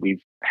level,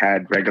 we've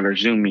had regular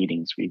Zoom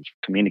meetings. We've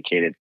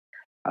communicated.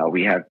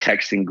 We have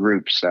texting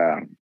groups.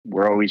 I'm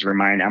always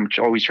trying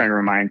to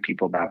remind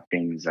people about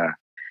things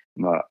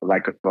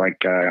like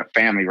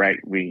family, right?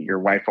 Your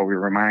wife always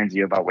reminds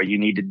you about what you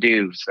need to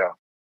do. So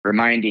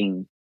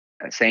reminding,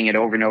 saying it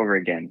over and over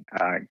again,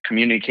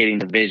 communicating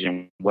the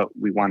vision, what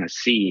we want to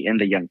see in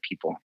the young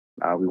people.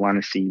 We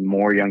want to see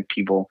more young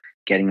people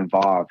getting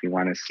involved. We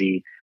want to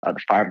see the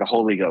fire of the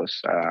Holy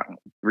Ghost.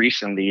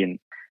 Recently, and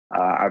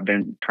I've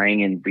been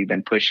praying and we've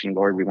been pushing,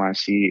 Lord, we want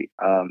to see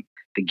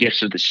the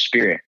gifts of the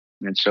Spirit.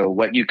 And so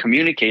what you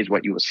communicate is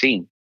what you will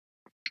see.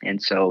 And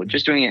so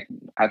just doing it,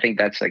 I think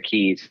that's the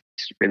key. It's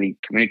really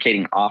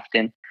communicating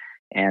often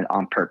and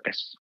on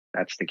purpose.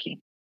 That's the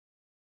key.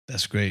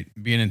 That's great.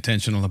 Being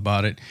intentional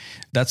about it.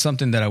 That's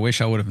something that I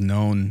wish I would have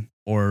known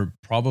or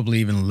probably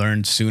even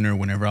learned sooner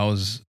whenever I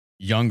was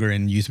younger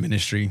in youth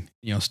ministry,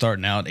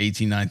 starting out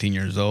 18, 19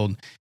 years old,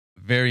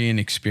 very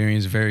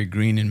inexperienced, very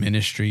green in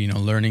ministry,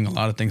 learning a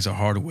lot of things the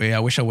hard way. I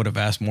wish I would have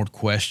asked more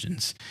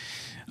questions.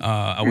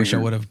 I wish I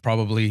would have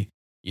probably,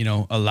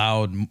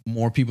 allowed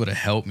more people to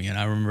help me. And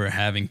I remember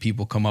having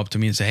people come up to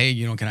me and say,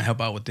 hey, can I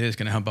help out with this?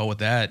 Can I help out with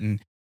that?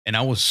 And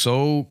I was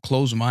so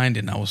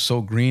close-minded and I was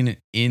so green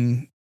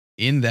in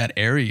that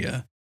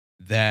area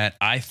that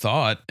I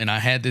thought, and I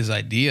had this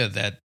idea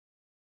that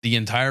the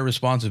entire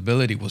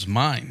responsibility was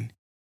mine,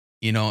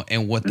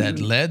 and what that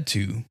led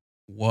to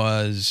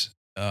was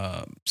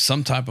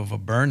some type of a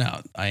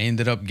burnout. I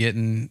ended up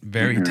getting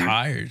very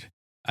tired.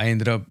 I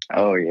ended up,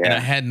 and I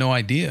had no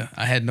idea.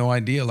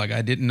 Like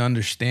I didn't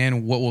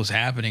understand what was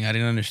happening. I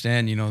didn't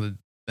understand,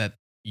 that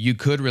you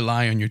could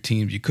rely on your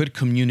teams. You could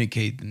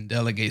communicate and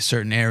delegate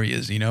certain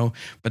areas,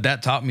 but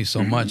that taught me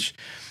so much.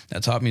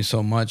 That taught me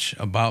so much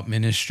about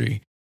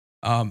ministry.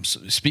 So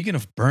speaking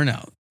of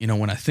burnout,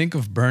 when I think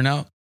of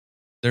burnout,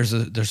 there's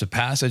a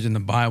passage in the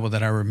Bible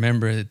that I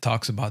remember. It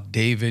talks about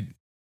David,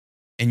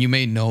 and you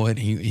may know it.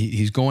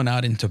 He's going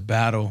out into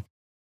battle,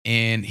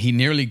 and he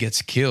nearly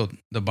gets killed.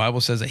 The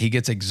Bible says that he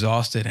gets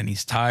exhausted and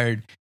he's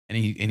tired, and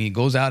he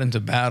goes out into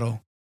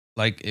battle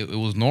like it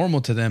was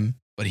normal to them.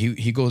 But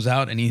he goes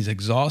out and he's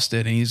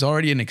exhausted, and he's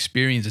already an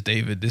experienced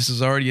David. This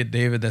is already a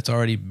David that's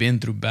already been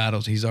through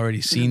battles. He's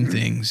already seen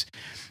things,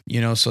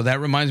 So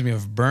that reminds me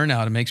of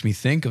burnout. It makes me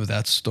think of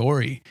that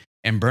story.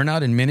 And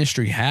burnout in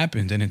ministry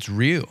happens, and it's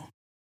real.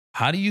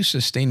 How do you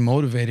sustain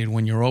motivated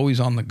when you're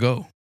always on the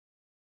go?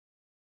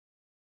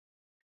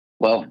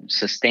 Well,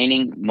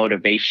 sustaining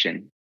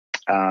motivation.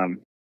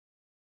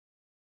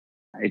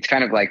 It's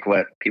kind of like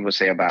what people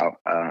say about,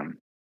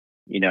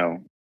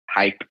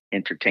 hype,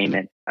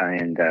 entertainment,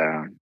 and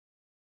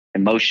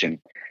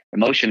emotion.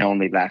 Emotion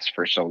only lasts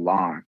for so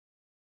long.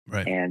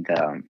 Right. And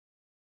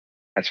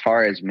as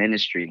far as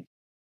ministry,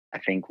 I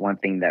think one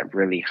thing that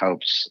really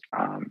helps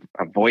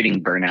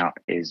avoiding burnout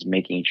is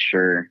making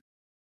sure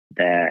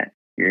that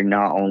you're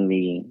not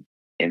only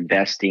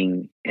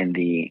investing in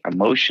the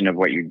emotion of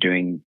what you're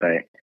doing,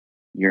 but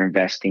you're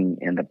investing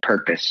in the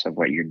purpose of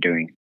what you're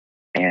doing.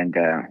 And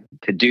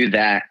to do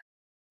that,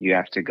 you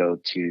have to go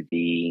to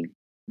the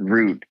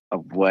root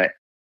of what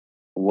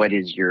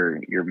is your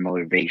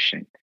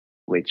motivation,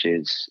 which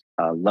is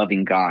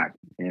loving God.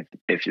 And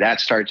if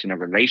that starts in a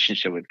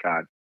relationship with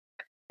God,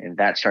 and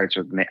that starts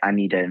with I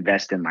need to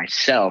invest in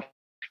myself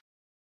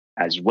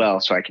as well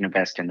so I can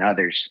invest in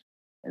others,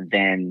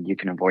 then you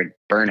can avoid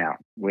burnout,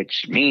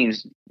 which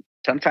means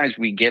sometimes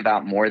we give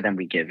out more than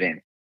we give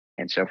in.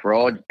 And so if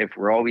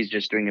we're always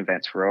just doing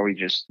events, we're always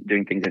just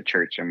doing things at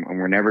church, and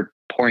we're never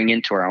pouring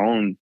into our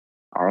own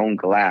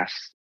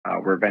glass,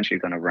 we're eventually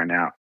going to run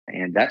out.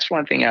 And that's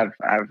one thing I've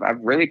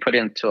really put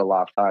into a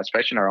lot of thought,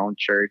 especially in our own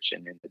church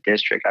and in the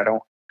district. I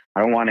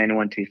don't want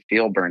anyone to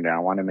feel burned out. I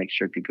want to make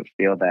sure people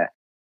feel that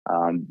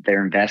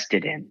they're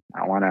invested in.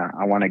 I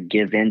want to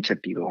give in to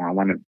people. I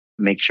want to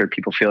make sure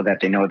people feel that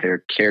they know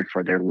they're cared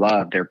for, they're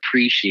loved, they're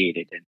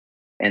appreciated.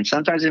 And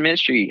sometimes in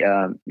ministry,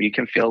 you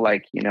can feel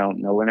like, no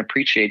one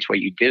appreciates what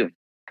you do.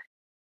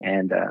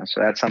 And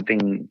so that's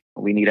something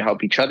we need to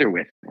help each other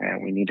with.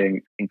 And we need to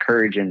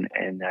encourage and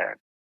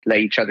let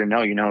each other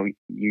know,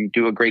 you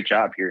do a great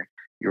job.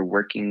 You're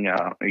working,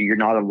 you're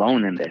not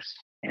alone in this.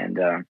 And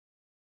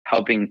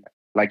helping,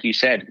 like you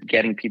said,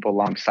 getting people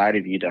alongside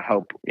of you to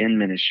help in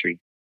ministry.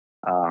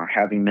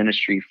 Having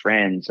ministry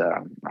friends.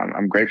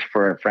 I'm grateful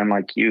for a friend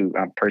like you,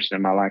 a person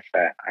in my life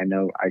that I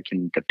know I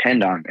can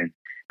depend on. And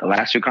the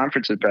last two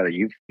conferences, brother,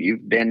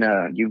 you've been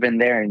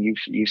there, and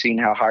you've seen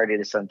how hard it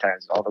is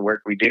sometimes, all the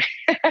work we do.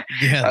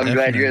 Yeah, I'm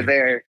glad you're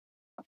there.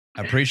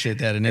 I appreciate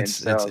that, and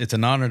it's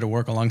an honor to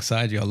work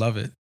alongside you. I love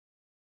it.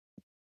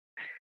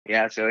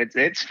 Yeah, so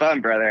it's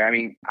fun, brother. I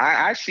mean,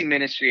 I see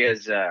ministry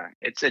as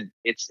it's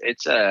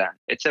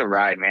a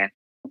ride, man.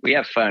 We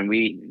have fun.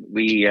 We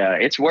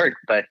it's work,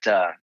 but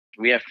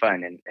we have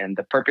fun, and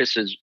the purpose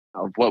is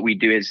of what we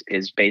do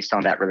is based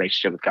on that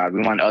relationship with God.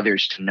 We want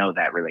others to know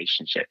that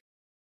relationship.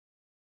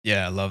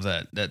 Yeah, I love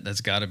that.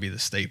 That's got to be the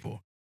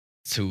staple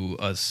to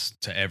us,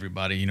 to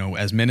everybody.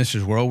 As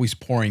ministers, we're always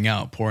pouring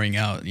out.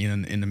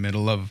 In the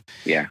middle of,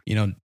 Yeah. you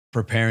know,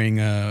 preparing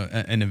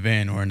an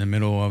event, or in the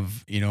middle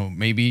of,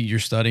 maybe you're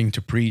studying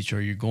to preach,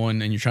 or you're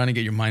going and you're trying to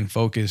get your mind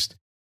focused,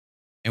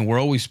 and we're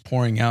always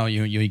pouring out.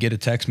 You get a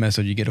text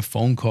message, you get a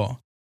phone call,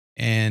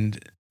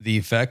 and the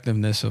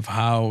effectiveness of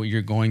how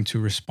you're going to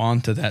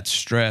respond to that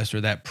stress or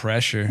that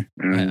pressure.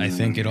 I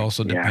think it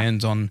also Yeah.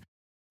 depends on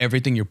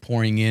everything you're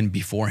pouring in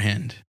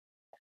beforehand.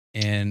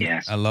 And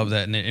Yes. I love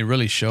that, and it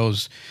really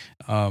shows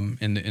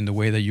in the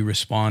way that you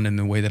respond, and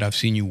the way that I've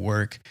seen you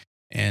work.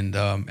 And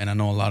I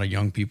know a lot of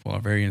young people are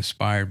very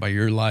inspired by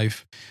your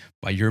life,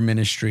 by your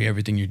ministry,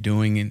 everything you're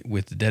doing,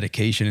 with the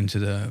dedication into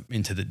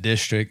the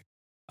district.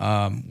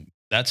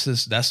 That's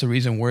the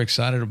reason we're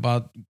excited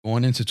about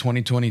going into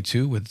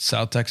 2022 with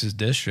South Texas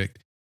District.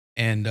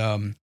 And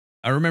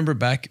I remember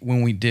back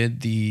when we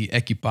did the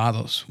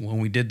equipados, when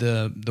we did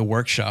the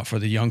workshop for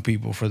the young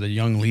people, for the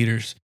young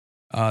leaders.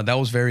 That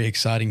was very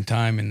exciting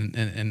time,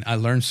 and I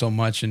learned so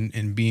much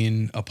in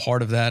being a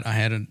part of that. I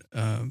had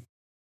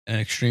an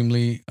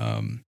extremely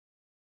uh,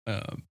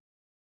 a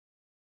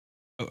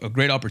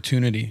great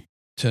opportunity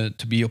to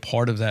be a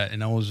part of that,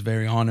 and I was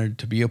very honored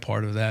to be a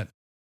part of that.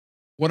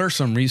 What are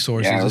some Yeah,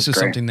 resources? it This was is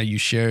great. something that you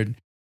shared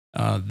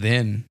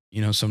then.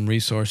 Some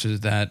resources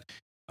that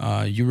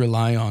you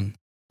rely on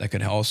that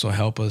could also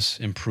help us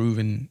improve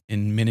in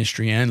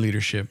ministry and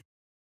leadership.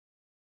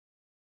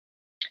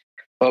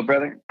 Well,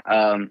 brother,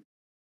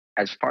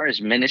 as far as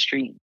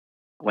ministry,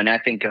 when I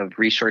think of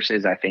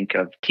resources, I think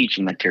of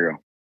teaching material.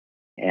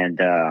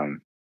 And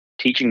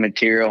teaching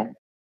material,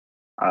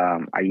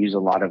 I use a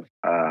lot of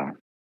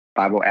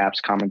Bible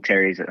apps,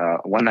 commentaries.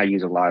 One I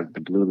use a lot is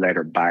the Blue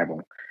Letter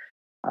Bible,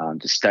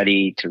 to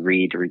study, to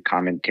read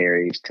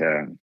commentaries,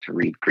 to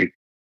read Greek,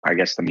 I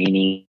guess the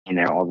meaning and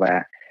all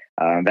that.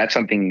 That's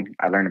something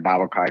I learned in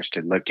Bible college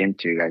to look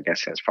into, I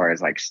guess, as far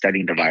as like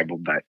studying the Bible.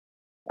 But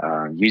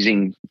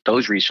using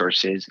those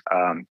resources.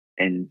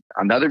 And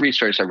another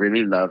resource I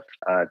really love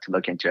to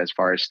look into as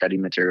far as study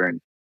material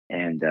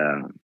and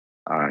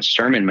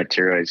sermon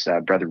material is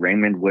Brother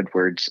Raymond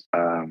Woodward's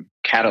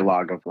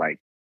catalog of like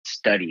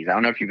studies. I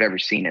don't know if you've ever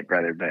seen it,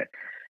 brother, but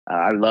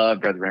I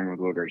love Brother Raymond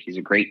Woodward. He's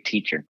a great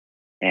teacher,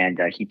 and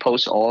he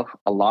posts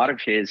a lot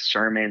of his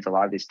sermons, a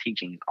lot of his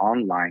teachings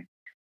online.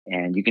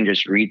 And you can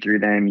just read through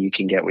them. You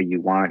can get what you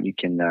want. You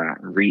can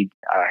read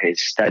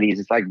his studies.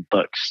 It's like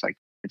books. Like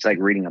it's like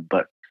reading a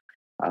book.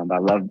 I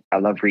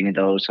love reading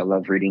those. I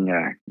love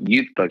reading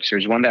youth books.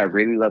 There's one that I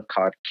really love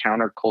called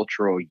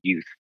Countercultural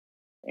Youth,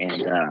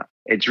 and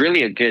it's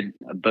really a good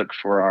book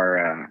for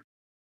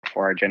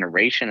our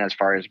generation as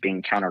far as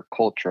being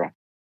countercultural.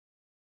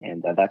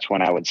 And that's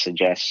one I would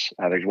suggest.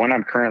 There's one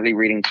I'm currently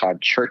reading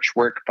called Church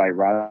Work by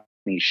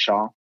Rodney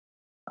Shaw.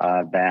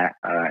 That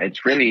it's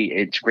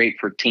great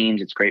for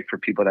teens. It's great for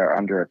people that are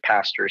under a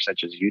pastor,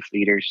 such as youth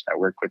leaders that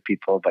work with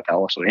people, but that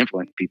also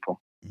influence people.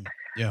 Mm.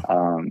 Yeah.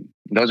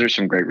 Those are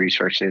some great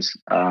resources.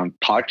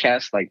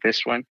 Podcasts like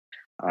this one,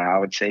 I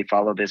would say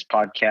follow this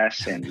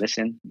podcast and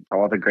listen to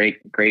all the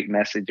great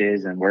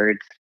messages and words,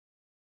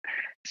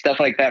 stuff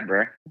like that,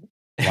 bro.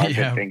 A lot of good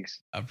Yeah, things.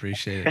 I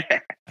appreciate it.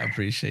 I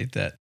appreciate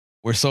that.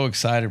 We're so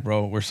excited,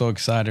 bro. We're so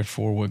excited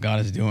for what God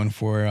is doing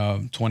for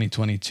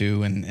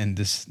 2022, and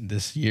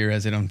this year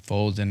as it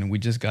unfolds. And we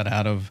just got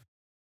out of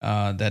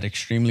that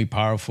extremely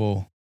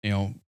powerful,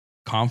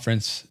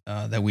 conference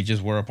that we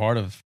just were a part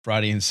of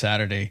Friday and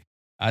Saturday.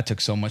 I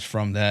took so much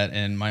from that,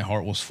 and my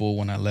heart was full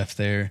when I left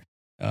there.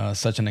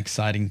 Such an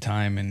exciting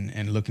time,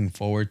 and looking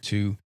forward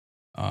to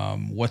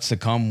what's to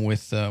come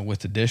with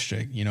the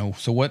district.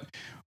 So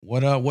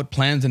what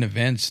plans and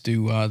events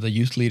do the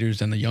youth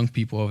leaders and the young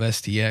people of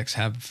STX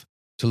have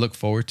to look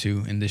forward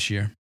to in this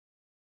year?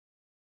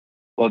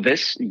 Well,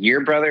 this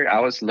year, brother,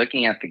 I was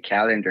looking at the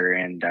calendar,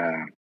 and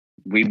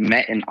we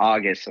met in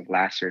August of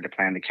last year to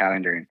plan the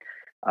calendar.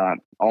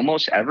 And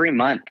almost every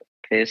month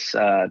this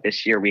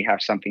year, we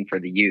have something for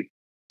the youth.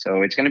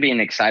 So it's going to be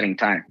an exciting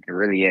time. It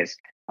really is.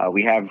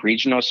 We have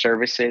regional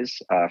services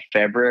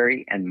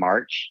February and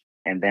March,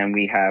 and then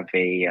we have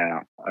a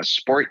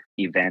sport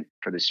event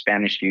for the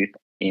Spanish youth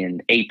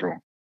in April.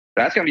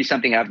 That's going to be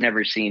something I've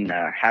never seen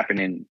happen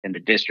in the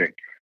district.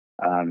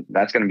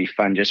 That's going to be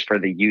fun just for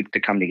the youth to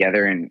come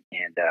together and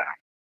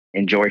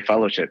enjoy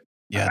fellowship,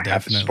 Yeah, have the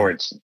definitely.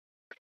 sports.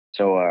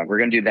 So we're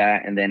going to do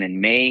that, and then in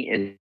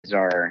May is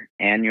our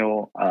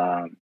annual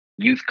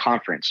youth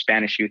conference,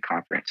 Spanish youth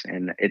conference,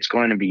 and it's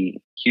going to be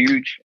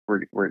huge.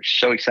 We're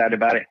so excited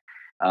about it.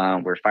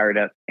 We're fired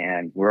up,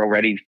 and we're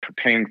already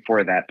preparing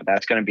for that. But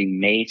that's going to be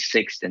May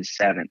 6th and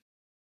 7th.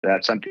 So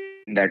that's something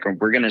that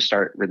we're going to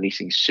start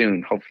releasing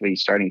soon, hopefully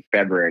starting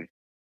February,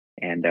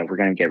 and we're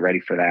going to get ready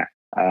for that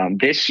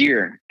this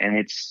year. And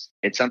it's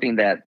something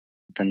that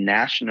the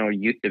National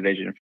Youth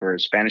Division for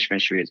Spanish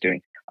Ministry is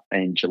doing.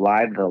 in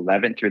July the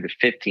 11th through the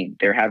 15th,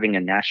 they're having a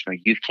national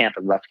youth camp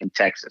in Lufkin,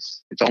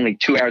 Texas. It's only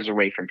 2 hours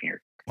away from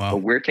here, but Wow.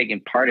 we're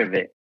taking part of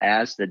it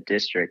as the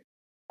district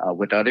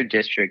with other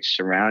districts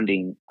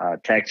surrounding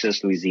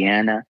Texas,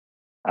 Louisiana.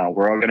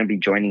 We're all going to be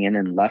joining in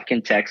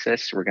Lufkin,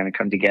 Texas. We're going to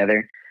come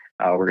together.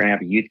 We're going to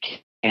have a youth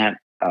camp,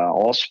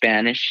 all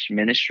Spanish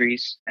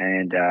ministries,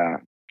 and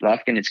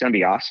Lufkin. It's going to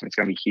be awesome. It's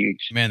going to be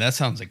huge. Man, that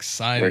sounds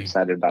exciting. We're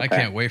excited about that. I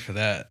can't wait for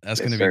that. That's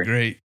Yes, going to sir. be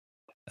great.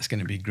 That's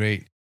going to be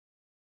great.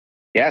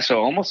 Yeah,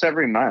 so almost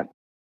every month.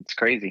 It's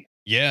crazy.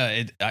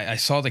 Yeah, I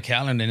saw the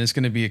calendar and it's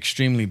going to be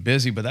extremely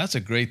busy, but that's a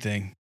great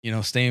thing. You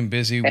know, staying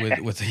busy with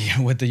the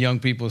with the young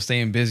people,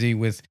 staying busy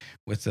with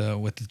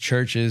the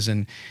churches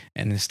and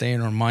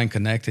staying our mind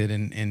connected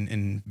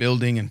and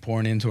building and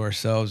pouring into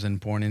ourselves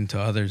and pouring into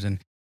others. And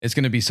it's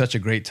going to be such a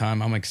great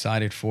time. I'm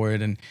excited for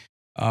it. And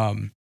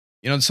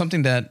you know, it's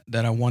something that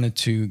I want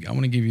to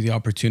give you the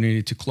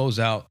opportunity to close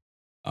out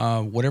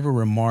whatever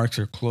remarks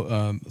or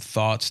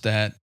thoughts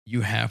that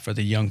you have for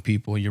the young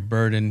people, your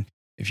burden,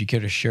 if you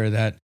care to share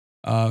that.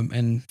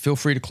 And feel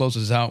free to close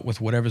us out with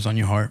whatever's on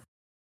your heart.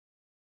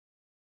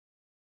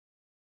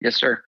 Yes,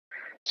 sir.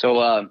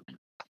 So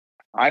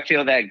I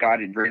feel that God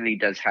really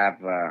does have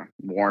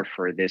more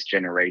for this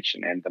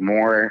generation. And the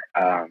more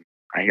I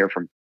hear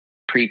from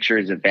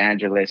preachers,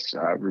 evangelists,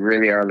 we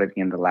really are living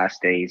in the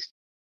last days.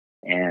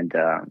 And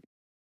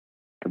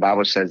the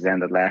Bible says that in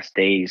the last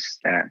days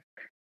that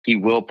he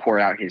will pour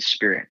out his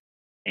spirit.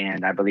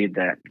 And I believe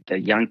that the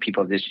young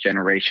people of this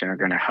generation are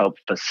going to help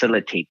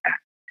facilitate that.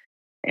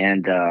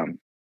 And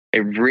it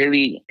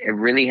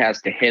really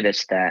has to hit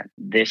us that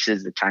this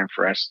is the time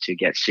for us to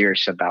get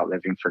serious about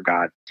living for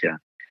God, to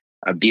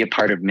be a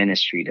part of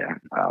ministry, to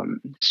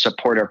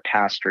support our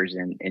pastors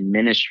in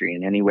ministry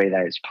in any way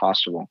that is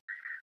possible,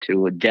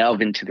 to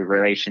delve into the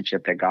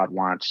relationship that God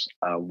wants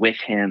with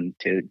him,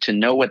 to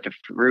know what the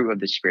fruit of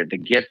the Spirit, the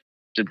gift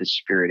of the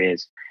Spirit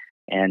is,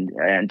 and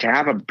to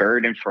have a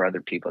burden for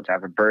other people, to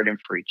have a burden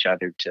for each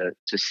other,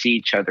 to see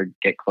each other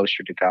get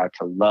closer to God,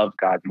 to love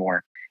God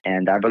more.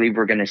 And I believe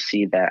we're going to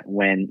see that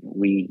when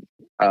we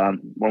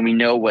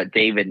know what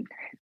David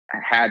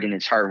had in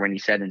his heart when he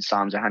said in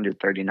Psalms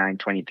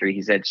 139:23,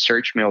 he said,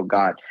 "Search me, O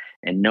God,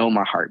 and know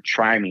my heart.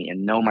 Try me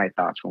and know my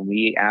thoughts." When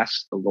we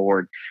ask the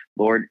Lord,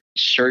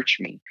 search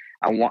me.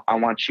 I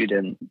want you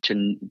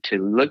to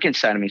look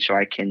inside of me so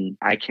I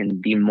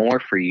can be more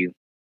for you.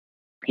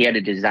 He had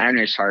a desire in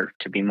his heart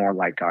to be more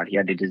like God. He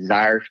had a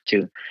desire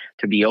to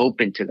be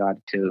open to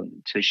God,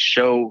 to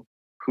show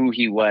who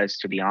he was,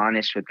 to be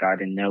honest with God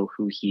and know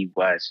who he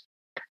was.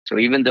 So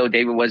even though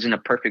David wasn't a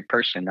perfect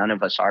person, none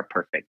of us are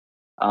perfect.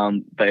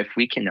 But if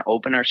we can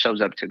open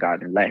ourselves up to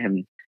God and let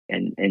him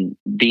and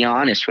be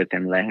honest with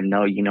him, let him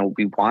know,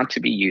 we want to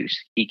be used.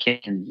 He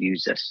can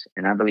use us.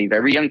 And I believe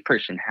every young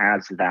person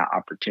has that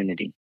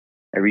opportunity.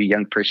 Every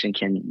young person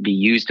can be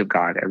used of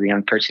God. Every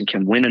young person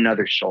can win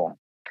another soul.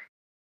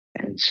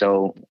 And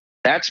so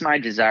that's my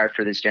desire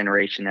for this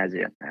generation as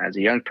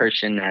a young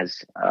person,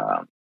 as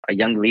a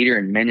young leader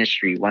in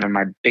ministry. One of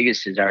my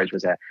biggest desires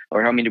was that,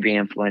 Lord, help me to be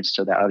influenced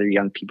so that other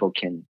young people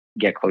can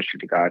get closer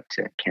to God,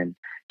 can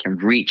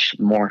reach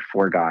more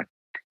for God.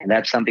 And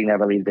that's something that I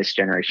believe this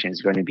generation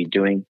is going to be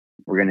doing.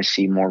 We're going to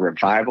see more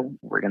revival.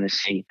 We're going to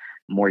see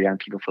more young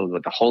people filled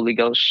with the Holy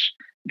Ghost,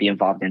 be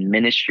involved in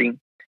ministry.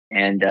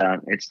 And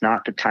it's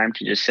not the time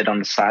to just sit on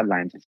the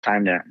sidelines. It's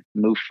time to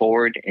move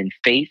forward in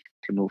faith,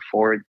 to move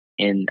forward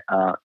in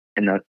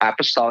the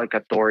apostolic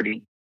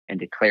authority and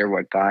declare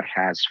what God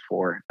has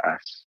for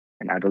us.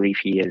 And I believe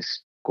he is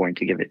going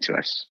to give it to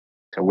us.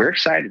 So we're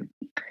excited.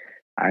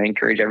 I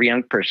encourage every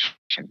young person,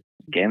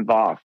 get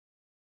involved,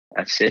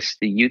 assist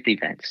the youth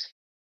events.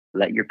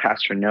 Let your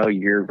pastor know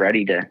you're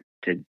ready to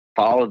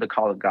follow the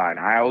call of God.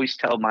 I always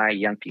tell my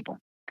young people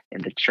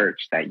in the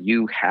church that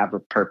you have a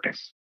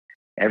purpose.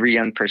 Every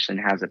young person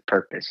has a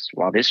purpose.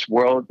 While this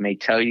world may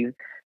tell you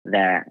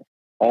that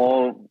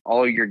all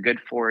you're good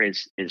for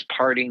is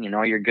partying, and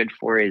all you're good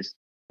for is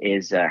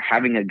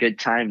having a good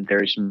time,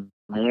 there's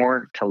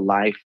more to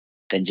life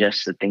than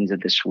just the things of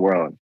this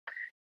world.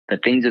 The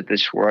things of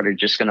this world are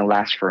just going to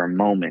last for a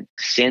moment.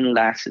 Sin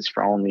lasts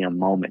for only a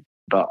moment,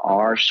 but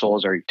our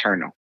souls are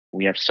eternal.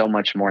 We have so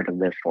much more to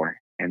live for,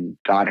 and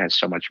God has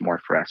so much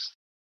more for us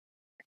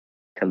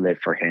to live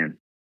for him.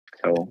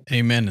 So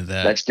amen to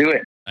that. Let's do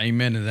it.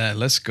 Amen to that.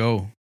 Let's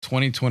go.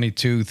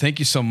 2022. Thank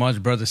you so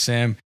much, Brother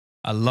Sam.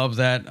 I love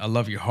that. I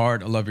love your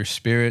heart. I love your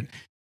spirit.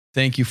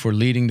 Thank you for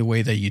leading the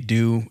way that you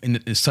do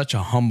in such a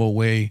humble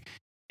way.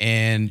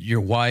 And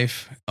your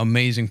wife,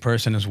 amazing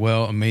person as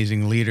well,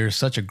 amazing leader,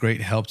 such a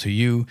great help to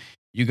you.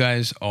 You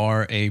guys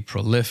are a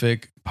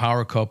prolific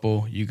power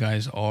couple. You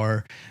guys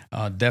are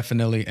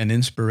definitely an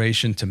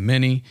inspiration to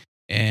many.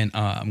 And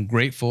I'm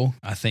grateful.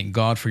 I thank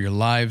God for your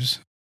lives.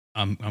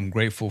 I'm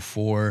grateful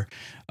for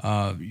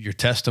your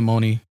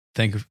testimony.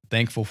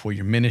 Thankful for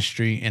your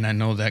ministry. And I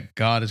know that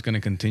God is going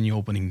to continue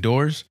opening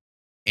doors,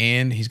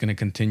 and he's going to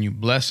continue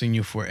blessing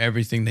you for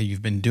everything that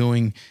you've been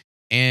doing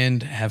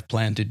and have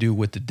planned to do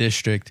with the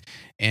district.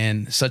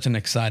 And such an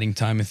exciting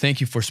time. And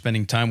thank you for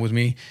spending time with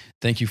me.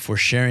 Thank you for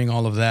sharing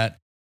all of that.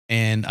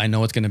 And I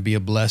know it's going to be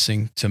a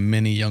blessing to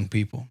many young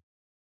people.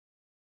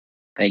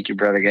 Thank you,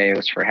 Brother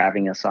Gayos, for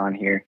having us on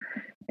here.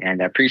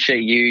 And I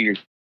appreciate you, your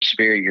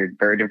spirit, your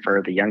burden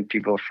for the young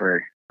people,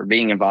 for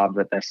being involved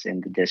with us in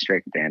the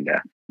district. And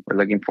we're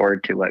looking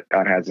forward to what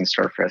God has in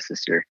store for us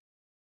this year.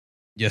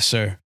 Yes,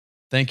 sir.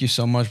 Thank you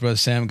so much, Brother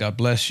Sam. God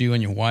bless you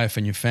and your wife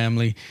and your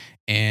family.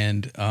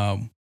 And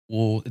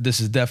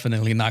this is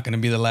definitely not going to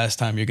be the last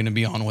time you're going to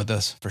be on with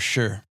us, for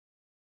sure.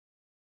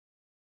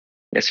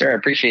 Yes, sir. I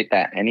appreciate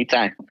that.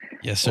 Anytime.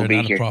 Yes, sir.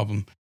 Not a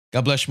problem.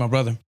 God bless you, my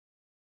brother.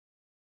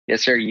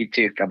 Yes, sir. You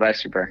too. God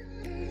bless you, bro.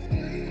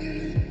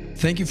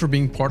 Thank you for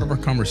being part of our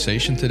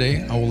conversation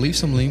today. I will leave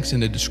some links in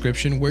the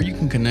description where you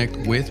can connect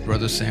with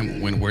Brother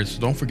Sam Wentworth,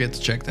 so don't forget to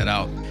check that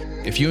out.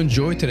 If you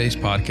enjoyed today's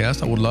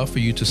podcast, I would love for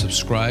you to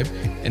subscribe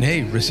and,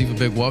 hey, receive a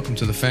big welcome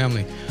to the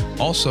family.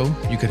 Also,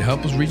 you could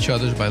help us reach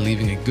others by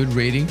leaving a good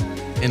rating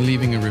and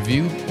leaving a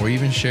review, or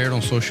even share it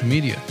on social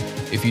media.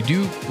 If you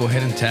do, go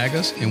ahead and tag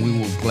us and we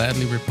will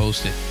gladly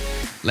repost it.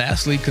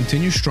 Lastly,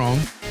 continue strong,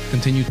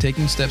 continue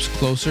taking steps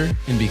closer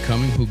in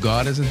becoming who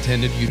God has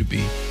intended you to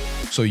be,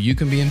 so you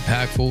can be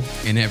impactful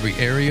in every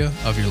area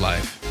of your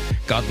life.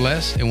 God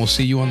bless, and we'll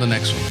see you on the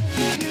next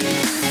one.